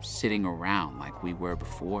just sitting around like we were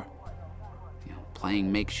before.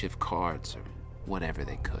 Playing makeshift cards or whatever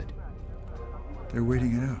they could. They're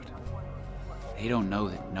waiting it out. They don't know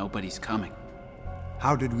that nobody's coming.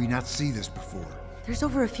 How did we not see this before? There's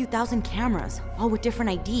over a few thousand cameras, all with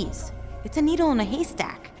different IDs. It's a needle in a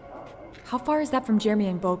haystack. How far is that from Jeremy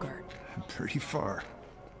and Bogart? Pretty far.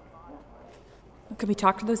 Could we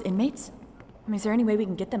talk to those inmates? Is there any way we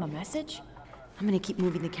can get them a message? I'm gonna keep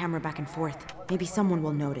moving the camera back and forth. Maybe someone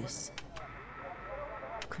will notice.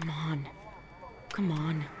 Come on. Come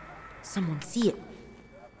on. Someone see it.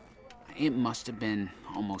 It must have been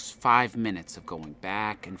almost 5 minutes of going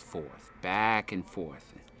back and forth, back and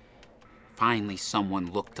forth. Finally,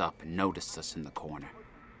 someone looked up and noticed us in the corner.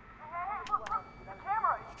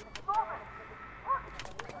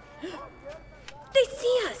 They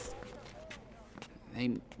see us!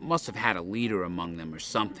 They must have had a leader among them or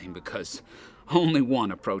something, because only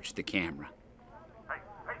one approached the camera. Hey,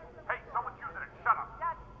 someone's using it. Shut up.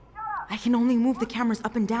 I can only move the cameras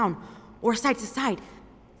up and down, or side to side.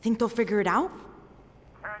 Think they'll figure it out?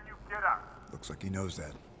 Can you get up? Looks like he knows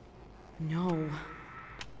that. No.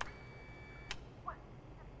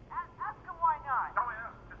 Ask him why not. Don't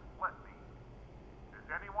ask, just let me. Is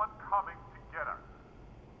anyone coming to get us?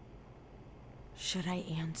 Should I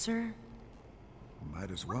answer?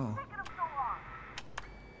 Might as well. Shut up,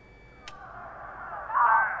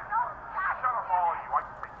 all of you. I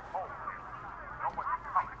told you. No one's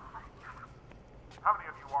coming. How many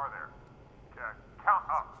of you are there? Count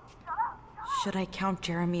up. Should I count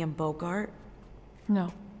Jeremy and Bogart?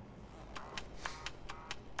 No.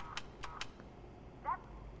 That's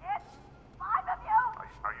it? 5 of you?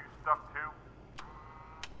 Are you stuck too?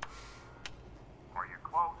 Are you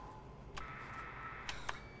close?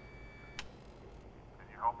 Can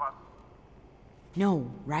you help us?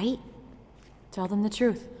 No, right? Tell them the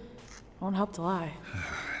truth. Won't help to lie.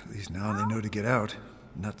 At least now they know to get out,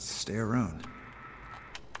 not stay around.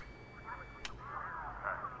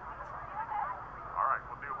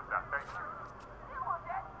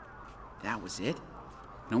 That was it?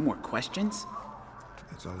 No more questions?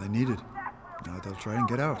 That's all they needed. Now they'll try and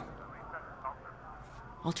get out.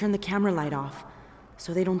 I'll turn the camera light off,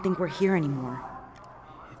 so they don't think we're here anymore.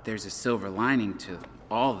 If there's a silver lining to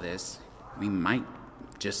all this, we might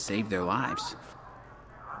just save their lives.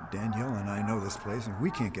 Danielle and I know this place, and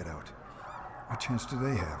we can't get out. What chance do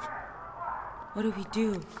they have? What do we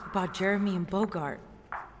do about Jeremy and Bogart?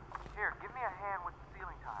 Here, give me a hand with the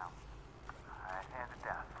ceiling tile. And a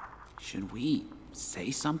desk. Should we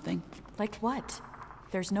say something? Like what?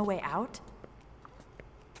 There's no way out?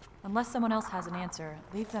 Unless someone else has an answer,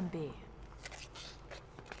 leave them be.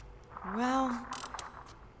 Well,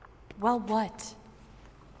 what?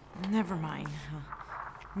 Never mind.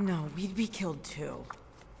 No, we'd be killed too.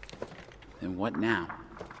 Then what now?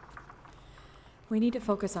 We need to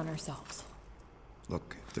focus on ourselves.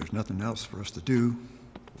 Look, if there's nothing else for us to do,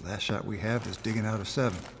 the last shot we have is digging out of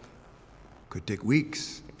 7. Could take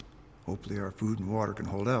weeks. Hopefully our food and water can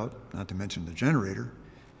hold out, not to mention the generator.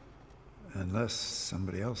 Unless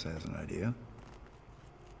somebody else has an idea.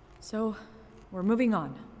 So, we're moving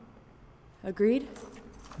on. Agreed?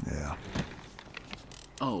 Yeah.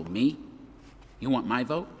 Oh, me? You want my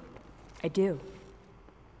vote? I do.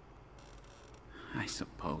 I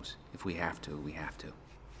suppose. If we have to, we have to.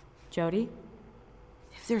 Jody?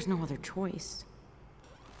 If there's no other choice.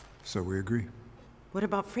 So we agree. What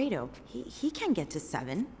about Fredo? He can get to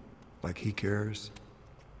 7. Like he cares.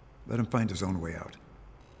 Let him find his own way out.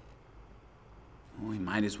 We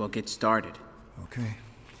might as well get started. Okay.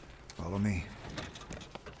 Follow me.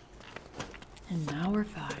 And now we're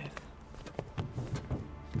 5.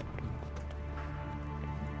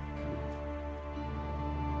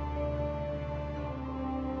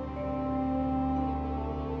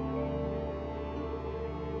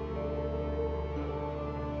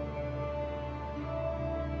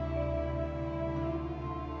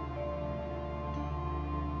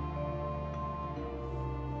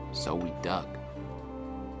 So we dug.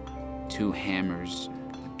 2 hammers,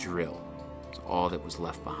 a drill. It's all that was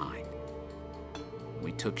left behind.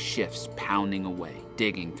 We took shifts pounding away,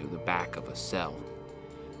 digging through the back of a cell.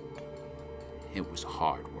 It was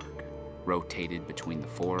hard work, rotated between the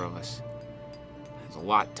four of us. It was a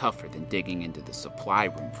lot tougher than digging into the supply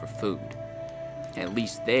room for food. At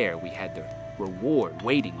least there we had the reward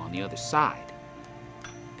waiting on the other side.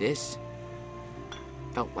 This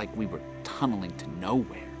felt like we were tunneling to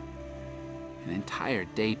nowhere. An entire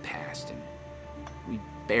day passed and we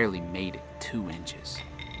barely made it 2 inches.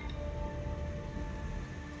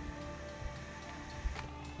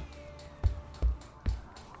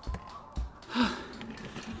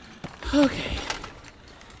 Okay.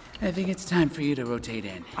 I think it's time for you to rotate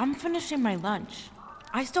in. I'm finishing my lunch.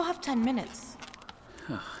 I still have 10 minutes.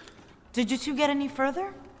 Did you two get any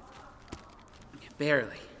further?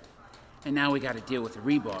 Barely. And now we gotta deal with the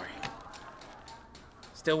rebar.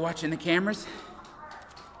 Still watching the cameras?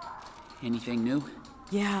 Anything new?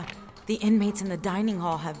 Yeah, the inmates in the dining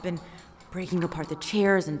hall have been breaking apart the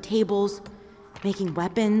chairs and tables, making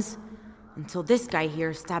weapons, until this guy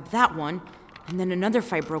here stabbed that one, and then another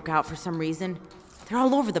fight broke out for some reason. They're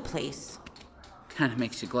all over the place. Kinda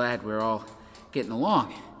makes you glad we're all getting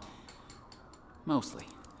along. Mostly.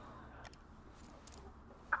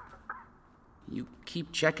 You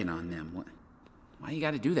keep checking on them. Why you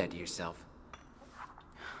gotta do that to yourself?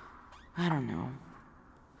 I don't know.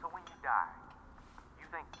 So when you die, you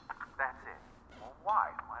think that's it? Well, why?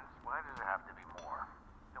 Why does there have to be more?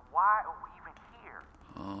 Then why are we even here?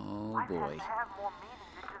 Oh Life boy. has to have more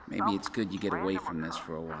meaning than just Maybe it's good you get away from this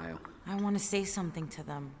for a while. I want to say something to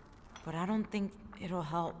them, but I don't think it'll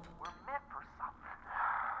help. We're meant for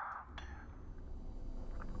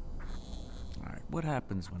something. All right, what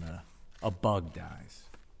happens when a bug dies?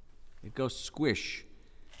 It goes squish.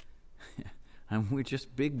 And we're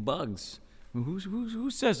just big bugs. Who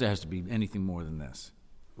says there has to be anything more than this?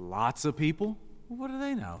 Lots of people? Well, what do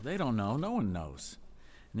they know? They don't know. No one knows.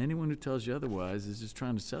 And anyone who tells you otherwise is just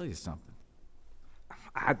trying to sell you something.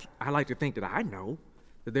 I like to think that I know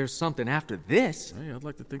that there's something after this. Hey, I'd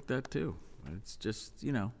like to think that too. It's just,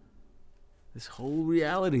 this whole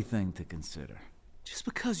reality thing to consider. Just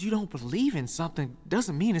because you don't believe in something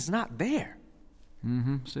doesn't mean it's not there.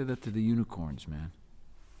 Mm-hmm. Say that to the unicorns, man.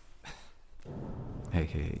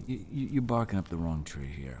 Hey, you're barking up the wrong tree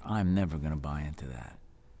here. I'm never gonna buy into that.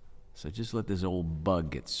 So just let this old bug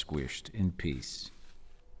get squished in peace.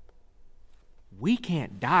 We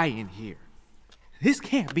can't die in here. This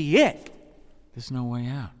can't be it. There's no way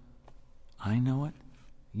out. I know it.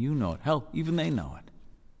 You know it. Hell, even they know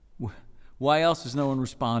it. Why else has no one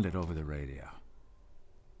responded over the radio?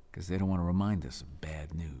 Because they don't want to remind us of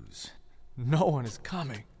bad news. No one is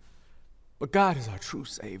coming. But God is our true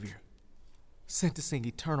Savior, sentencing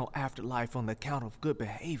eternal afterlife on the account of good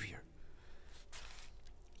behavior.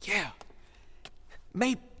 Yeah.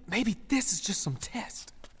 Maybe this is just some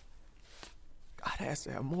test. God has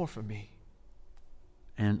to have more for me.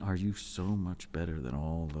 And are you so much better than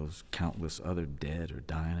all those countless other dead or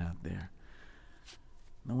dying out there?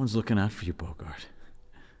 No one's looking out for you, Bogart.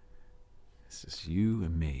 It's just you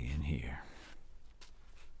and me in here.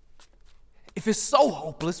 If it's so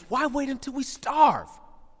hopeless, why wait until we starve?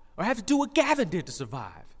 Or have to do what Gavin did to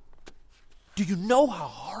survive? Do you know how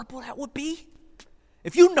horrible that would be?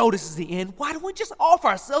 If you know this is the end, why don't we just offer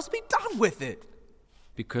ourselves to be done with it?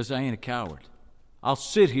 Because I ain't a coward. I'll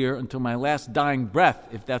sit here until my last dying breath,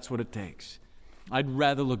 if that's what it takes. I'd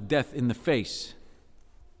rather look death in the face.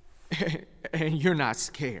 And you're not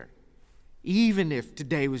scared, even if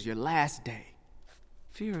today was your last day.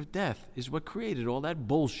 Fear of death is what created all that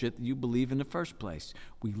bullshit that you believe in the first place.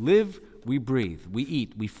 We live, we breathe, we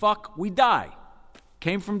eat, we fuck, we die.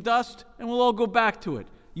 Came from dust, and we'll all go back to it.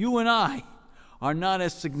 You and I are not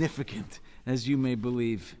as significant as you may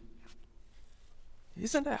believe.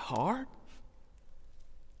 Isn't that hard?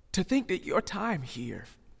 To think that your time here,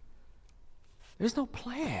 there's no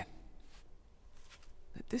plan.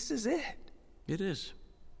 That this is it. It is.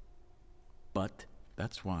 But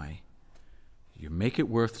that's why you make it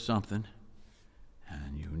worth something,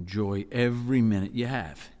 and you enjoy every minute you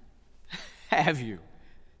have. Have you?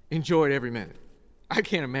 Enjoyed every minute? I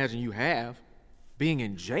can't imagine you have. Being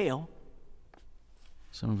in jail.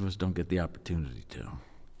 Some of us don't get the opportunity to.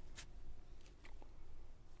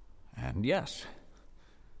 And yes,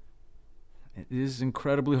 it is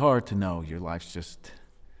incredibly hard to know your life's just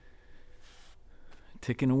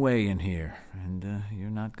ticking away in here, and you're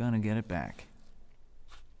not gonna get it back.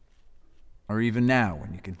 Or even now,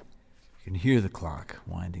 when you can hear the clock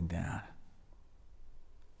winding down.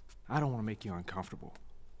 I don't want to make you uncomfortable.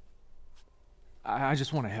 I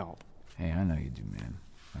just want to help. Hey, I know you do, man.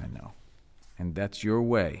 I know. And that's your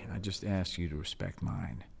way. I just ask you to respect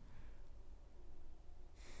mine.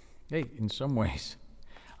 Hey, in some ways,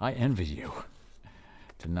 I envy you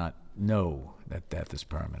to not know that death is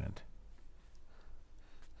permanent.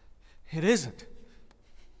 It isn't.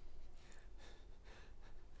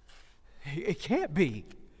 It can't be.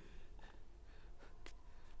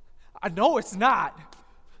 I know it's not.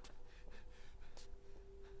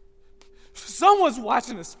 Someone's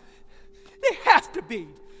watching us. They have to be.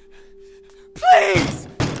 Please!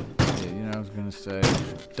 Yeah, I was gonna say,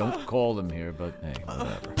 don't call them here, but hey,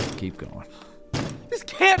 whatever. Keep going. This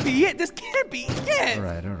can't be it. This can't be it. All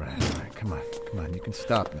right. Come on. You can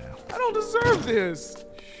stop now. I don't deserve this.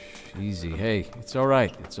 Easy. Hey, it's all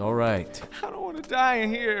right. I don't want to die in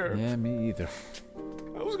here. Yeah, me either.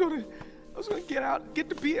 I was gonna get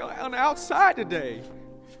to be on the outside today.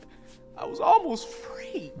 I was almost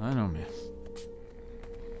free. I know, man.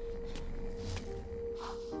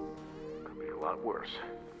 Could be a lot worse.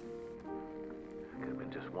 Could have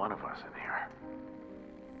been just one of us in here.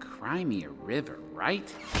 Cry me a river,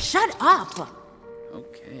 right? Shut up!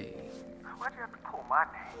 Okay. Why'd you have to pull my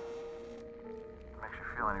name? Makes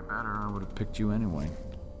you feel any better? I would have picked you anyway.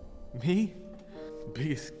 Me?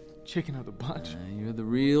 Biggest chicken of the bunch. You're the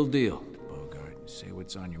real deal, Bogart. You say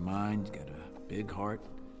what's on your mind. You got a big heart.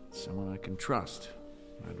 Someone I can trust.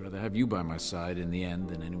 I'd rather have you by my side in the end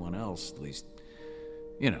than anyone else, at least,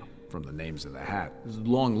 from the names of the hat. There's a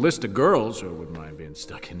long list of girls I wouldn't mind being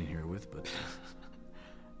stuck in here with, but...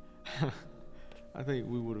 I think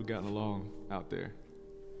we would have gotten along out there.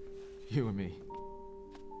 You and me.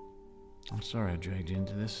 I'm sorry I dragged you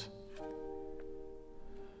into this.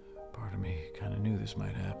 Part of me kind of knew this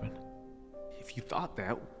might happen. If you thought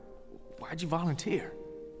that, why'd you volunteer?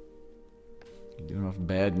 You're doing enough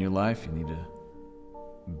bad in your life, you need to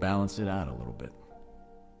balance it out a little bit.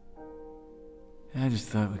 I just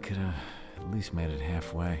thought we could have at least made it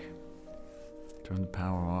halfway. Turned the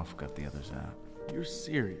power off, got the others out. You're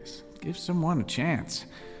serious? Give someone a chance.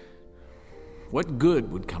 What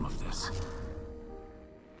good would come of this?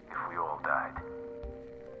 If we all died.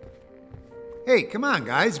 Hey, come on,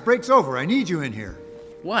 guys. Break's over. I need you in here.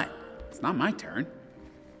 What? It's not my turn.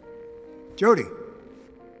 Jody.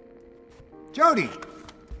 Jody!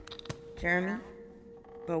 Jeremy?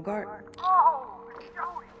 Bogart? Oh, it's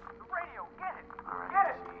Jody. The radio. Get it. All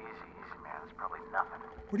right, easy, man. It's probably nothing.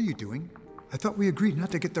 What are you doing? I thought we agreed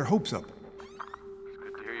not to get their hopes up. It's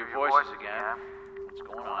good to hear your voices again. What's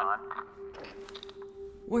going on?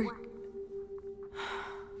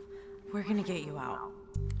 We're gonna get you out.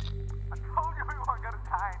 I told you we weren't gonna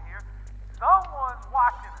die in here. Someone's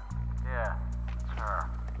watching us. Yeah, it's her.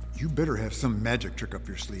 You better have some magic trick up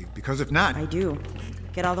your sleeve, because if not... I do.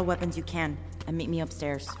 Get all the weapons you can and meet me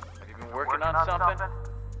upstairs. Have you been working on something?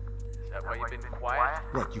 Is that why you've been quiet?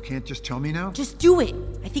 What, you can't just tell me now? Just do it!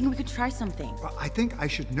 I think we could try something. Well, I think I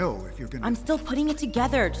should know if you're gonna... I'm still putting it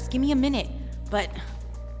together. Just give me a minute. But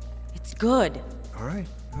it's good. All right,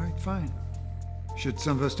 fine. Should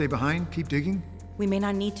some of us stay behind, keep digging? We may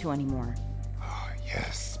not need to anymore. Oh,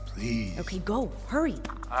 yes, please. Okay, go. Hurry.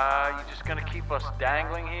 You just gonna keep us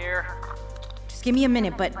dangling here? Just give me a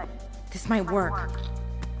minute, but this might work.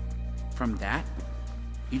 From that?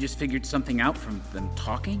 You just figured something out from them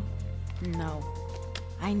talking? No.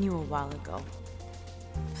 I knew a while ago.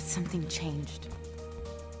 But something changed.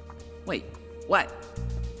 Wait, what?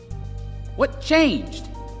 What changed?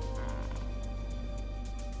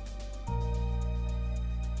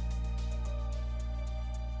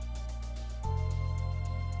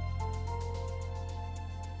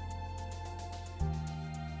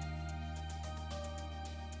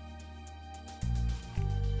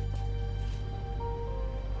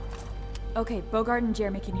 Okay, Bogart and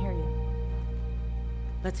Jeremy can hear you.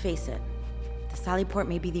 Let's face it. The Sally Port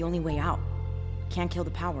may be the only way out. Can't kill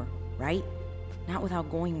the power, right? Not without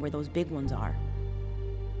going where those big ones are.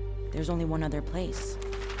 There's only one other place.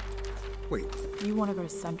 Wait. You want to go to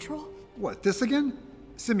Central? What, this again?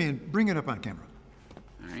 Simeon, bring it up on camera.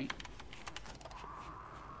 All right.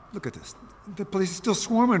 Look at this. The place is still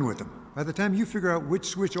swarming with them. By the time you figure out which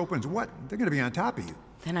switch opens what, they're gonna be on top of you.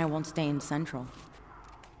 Then I won't stay in Central.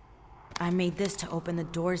 I made this to open the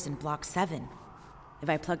doors in Block 7. If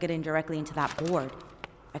I plug it in directly into that board,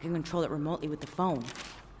 I can control it remotely with the phone,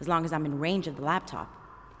 as long as I'm in range of the laptop.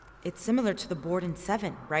 It's similar to the board in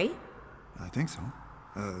 7, right? I think so.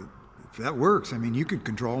 If that works, I mean, you could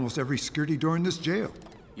control almost every security door in this jail.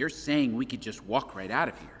 You're saying we could just walk right out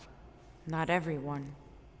of here? Not everyone.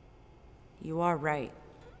 You are right.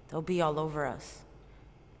 They'll be all over us.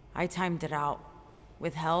 I timed it out.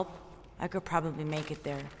 With help, I could probably make it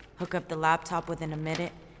there. Hook up the laptop within a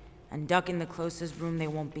minute, and duck in the closest room they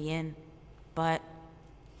won't be in. But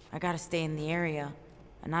I gotta stay in the area,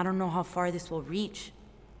 and I don't know how far this will reach.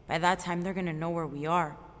 By that time, they're gonna know where we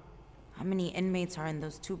are. How many inmates are in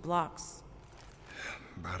those 2 blocks?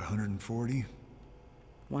 About 140.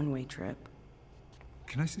 One-way trip.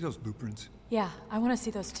 Can I see those blueprints? Yeah, I want to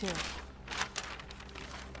see those too.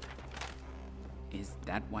 Is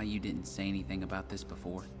that why you didn't say anything about this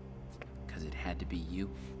before? Because it had to be you?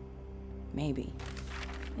 Maybe.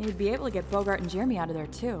 You'd be able to get Bogart and Jeremy out of there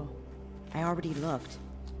too. I already looked.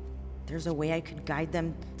 There's a way I could guide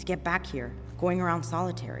them to get back here, going around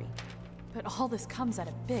solitary. But all this comes at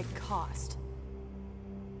a big cost.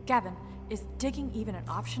 Gavin, is digging even an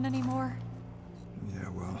option anymore? Yeah,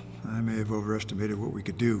 well, I may have overestimated what we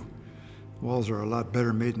could do. Walls are a lot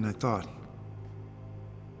better made than I thought.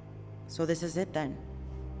 So this is it then?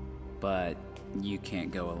 But you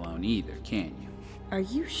can't go alone either, can you? Are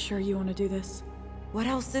you sure you want to do this? What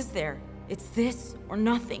else is there? It's this or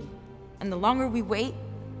nothing. And the longer we wait,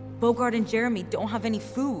 Bogart and Jeremy don't have any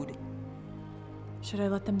food. Should I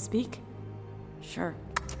let them speak? Sure.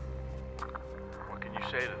 What can you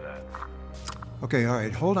say to that? Okay, all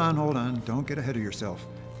right, hold on. Don't get ahead of yourself.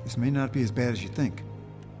 This may not be as bad as you think.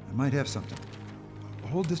 I might have something.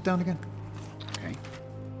 Hold this down again. Okay.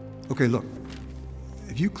 Okay, look.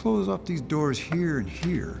 If you close off these doors here and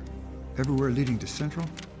here, everywhere leading to Central,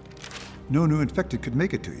 no new infected could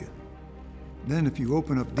make it to you. Then if you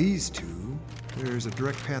open up these 2, there's a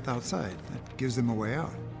direct path outside. That gives them a way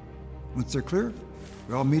out. Once they're clear,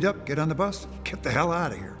 we all meet up, get on the bus, get the hell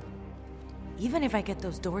out of here. Even if I get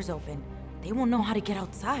those doors open, they won't know how to get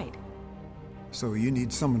outside. So you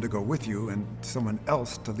need someone to go with you and someone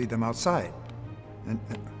else to lead them outside.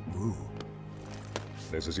 Ooh.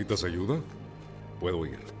 ¿Necesitas ayuda? Puedo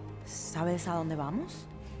ir. ¿Sabes a dónde vamos?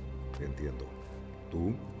 Entiendo.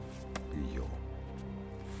 Tú y yo.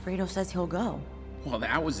 Fredo says he'll go. Well,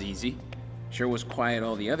 that was easy. Sure was quiet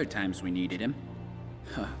all the other times we needed him.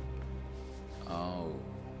 Huh. Oh.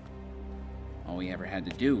 All we ever had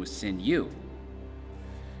to do was send you.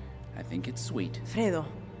 I think it's sweet. Fredo,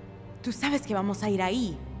 tú sabes que vamos a ir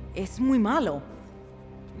ahí. Es muy malo.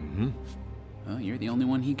 Mm-hmm. Well, you're the only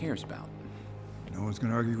one he cares about. No one's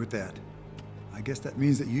gonna argue with that. I guess that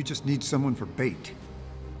means that you just need someone for bait.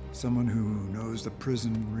 Someone who knows the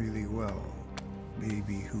prison really well.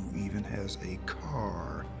 Maybe who even has a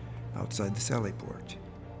car outside the Sally Port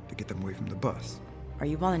to get them away from the bus. Are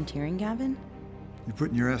you volunteering, Gavin? You're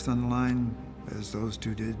putting your ass on the line, as those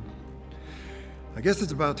 2 did. I guess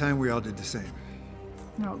it's about time we all did the same.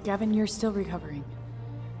 No, Gavin, you're still recovering.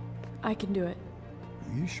 I can do it.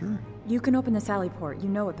 Are you sure? You can open the Sally Port. You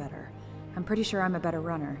know it better. I'm pretty sure I'm a better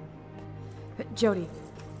runner. But Jody,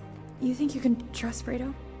 you think you can trust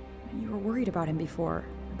Fredo? You were worried about him before.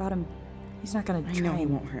 About him. He's not gonna try. I know he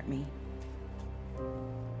won't hurt me.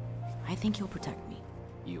 I think he'll protect me.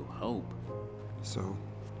 You hope. So,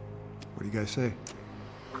 what do you guys say?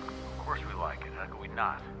 Of course we like it. How could we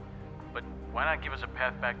not? But why not give us a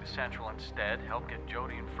path back to Central instead? Help get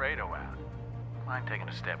Jody and Fredo out. Mind taking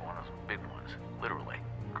a stab at one of those big ones, literally.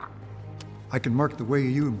 I can mark the way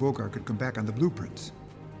you and Bogart could come back on the blueprints.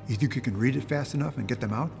 You think you can read it fast enough and get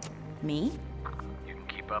them out? Me? You can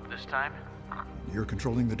keep up this time? You're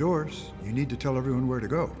controlling the doors. You need to tell everyone where to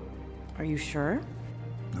go. Are you sure?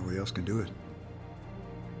 Nobody else can do it.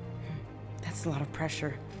 That's a lot of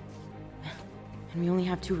pressure. And we only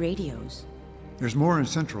have 2 radios. There's more in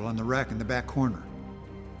Central on the rack in the back corner.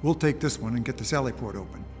 We'll take this one and get the Sally Port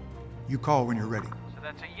open. You call when you're ready. So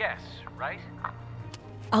that's a yes, right?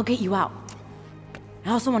 I'll get you out. I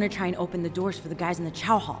also want to try and open the doors for the guys in the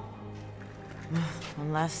chow hall.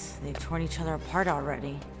 Unless they've torn each other apart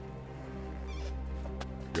already.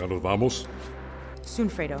 ¿Ya nos vamos? Soon,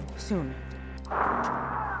 Fredo. Soon.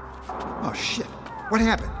 Oh, shit. What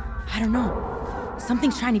happened? I don't know.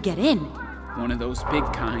 Something's trying to get in. One of those big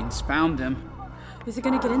kinds found them. Is it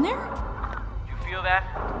gonna get in there? You feel that?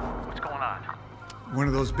 What's going on? One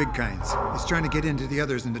of those big kinds. It's trying to get into the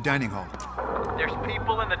others in the dining hall. There's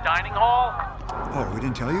people in the dining hall? Oh, we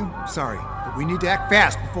didn't tell you? Sorry. But we need to act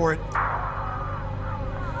fast before it...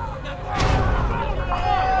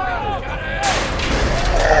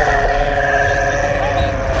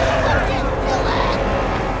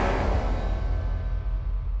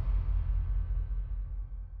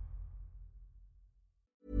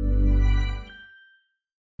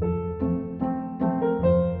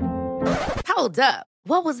 Hold up.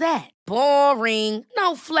 What was that? Boring.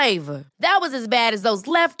 No flavor. That was as bad as those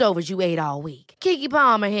leftovers you ate all week. Keke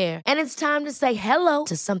Palmer here, and it's time to say hello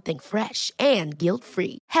to something fresh and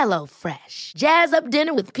guilt-free. HelloFresh. Jazz up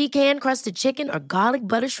dinner with pecan-crusted chicken or garlic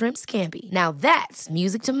butter shrimp scampi. Now that's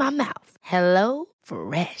music to my mouth.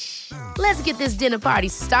 HelloFresh. Let's get this dinner party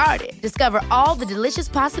started. Discover all the delicious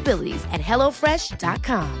possibilities at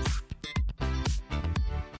HelloFresh.com.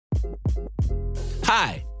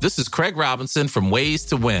 Hi, this is Craig Robinson from Ways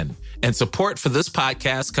to Win, and support for this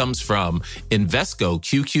podcast comes from Invesco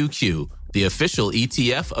QQQ, the official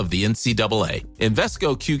ETF of the NCAA.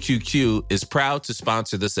 Invesco QQQ is proud to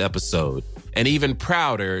sponsor this episode, and even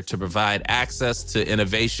prouder to provide access to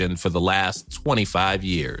innovation for the last 25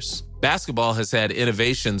 years. Basketball has had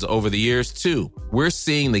innovations over the years, too. We're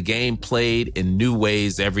seeing the game played in new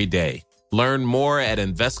ways every day. Learn more at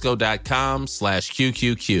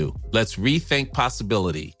Invesco.com/QQQ. Let's rethink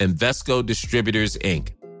possibility. Invesco Distributors,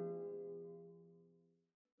 Inc.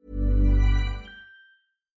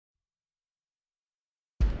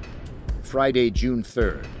 Friday, June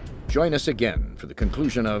 3rd. Join us again for the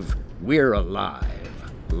conclusion of We're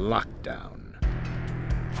Alive, Lockdown.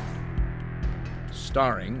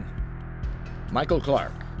 Starring Michael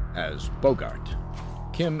Clark as Bogart,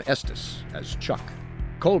 Kim Estes as Chuck,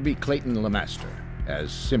 Colby Clayton Lemaster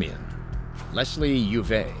as Simeon, Leslie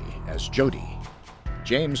Uve as Jody,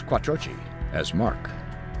 James Quattrochi as Mark,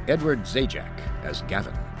 Edward Zajac as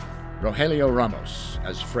Gavin, Rogelio Ramos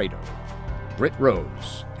as Fredo, Britt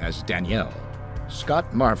Rose as Danielle,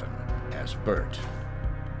 Scott Marvin as Bert,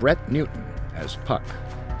 Brett Newton as Puck,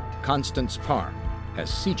 Constance Parm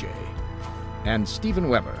as CJ, and Stephen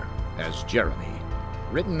Weber as Jeremy.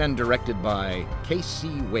 Written and directed by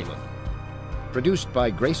K.C. Wayland. Produced by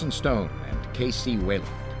Grayson Stone and K.C. Wayland.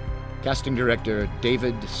 Casting director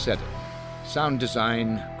David Seddon. Sound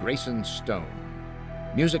design Grayson Stone.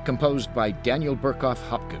 Music composed by Daniel Burkhoff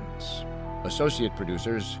Hopkins. Associate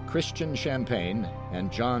producers Christian Champagne and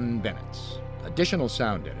John Bennett. Additional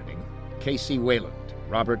sound editing K.C. Wayland,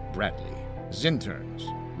 Robert Bradley. Zinterns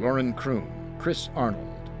Lauren Kroon, Chris Arnold,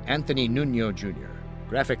 Anthony Nuno Jr.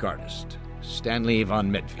 Graphic artist Stanley Von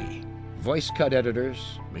Medvey. Voice cut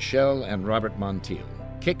editors, Michelle and Robert Montiel.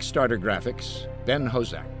 Kickstarter graphics, Ben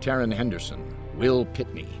Hozak, Taryn Henderson, Will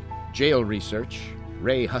Pitney. Jail research,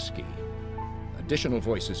 Ray Husky. Additional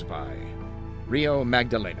voices by Rio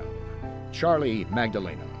Magdaleno, Charlie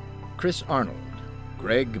Magdaleno, Chris Arnold,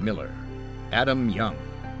 Greg Miller, Adam Young,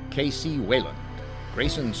 K.C. Wayland,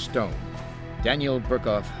 Grayson Stone, Daniel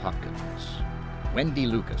Burkhoff Hopkins, Wendy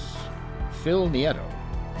Lucas, Phil Nieto,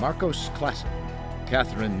 Marcos Classic,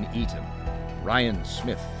 Catherine Eaton, Ryan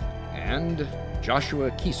Smith, and Joshua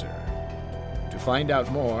Kieser. To find out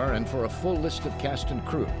more and for a full list of cast and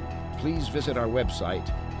crew, please visit our website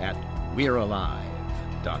at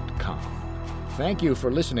we'realive.com. Thank you for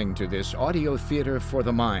listening to this audio theater for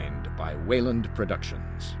the mind by Wayland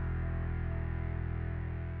Productions.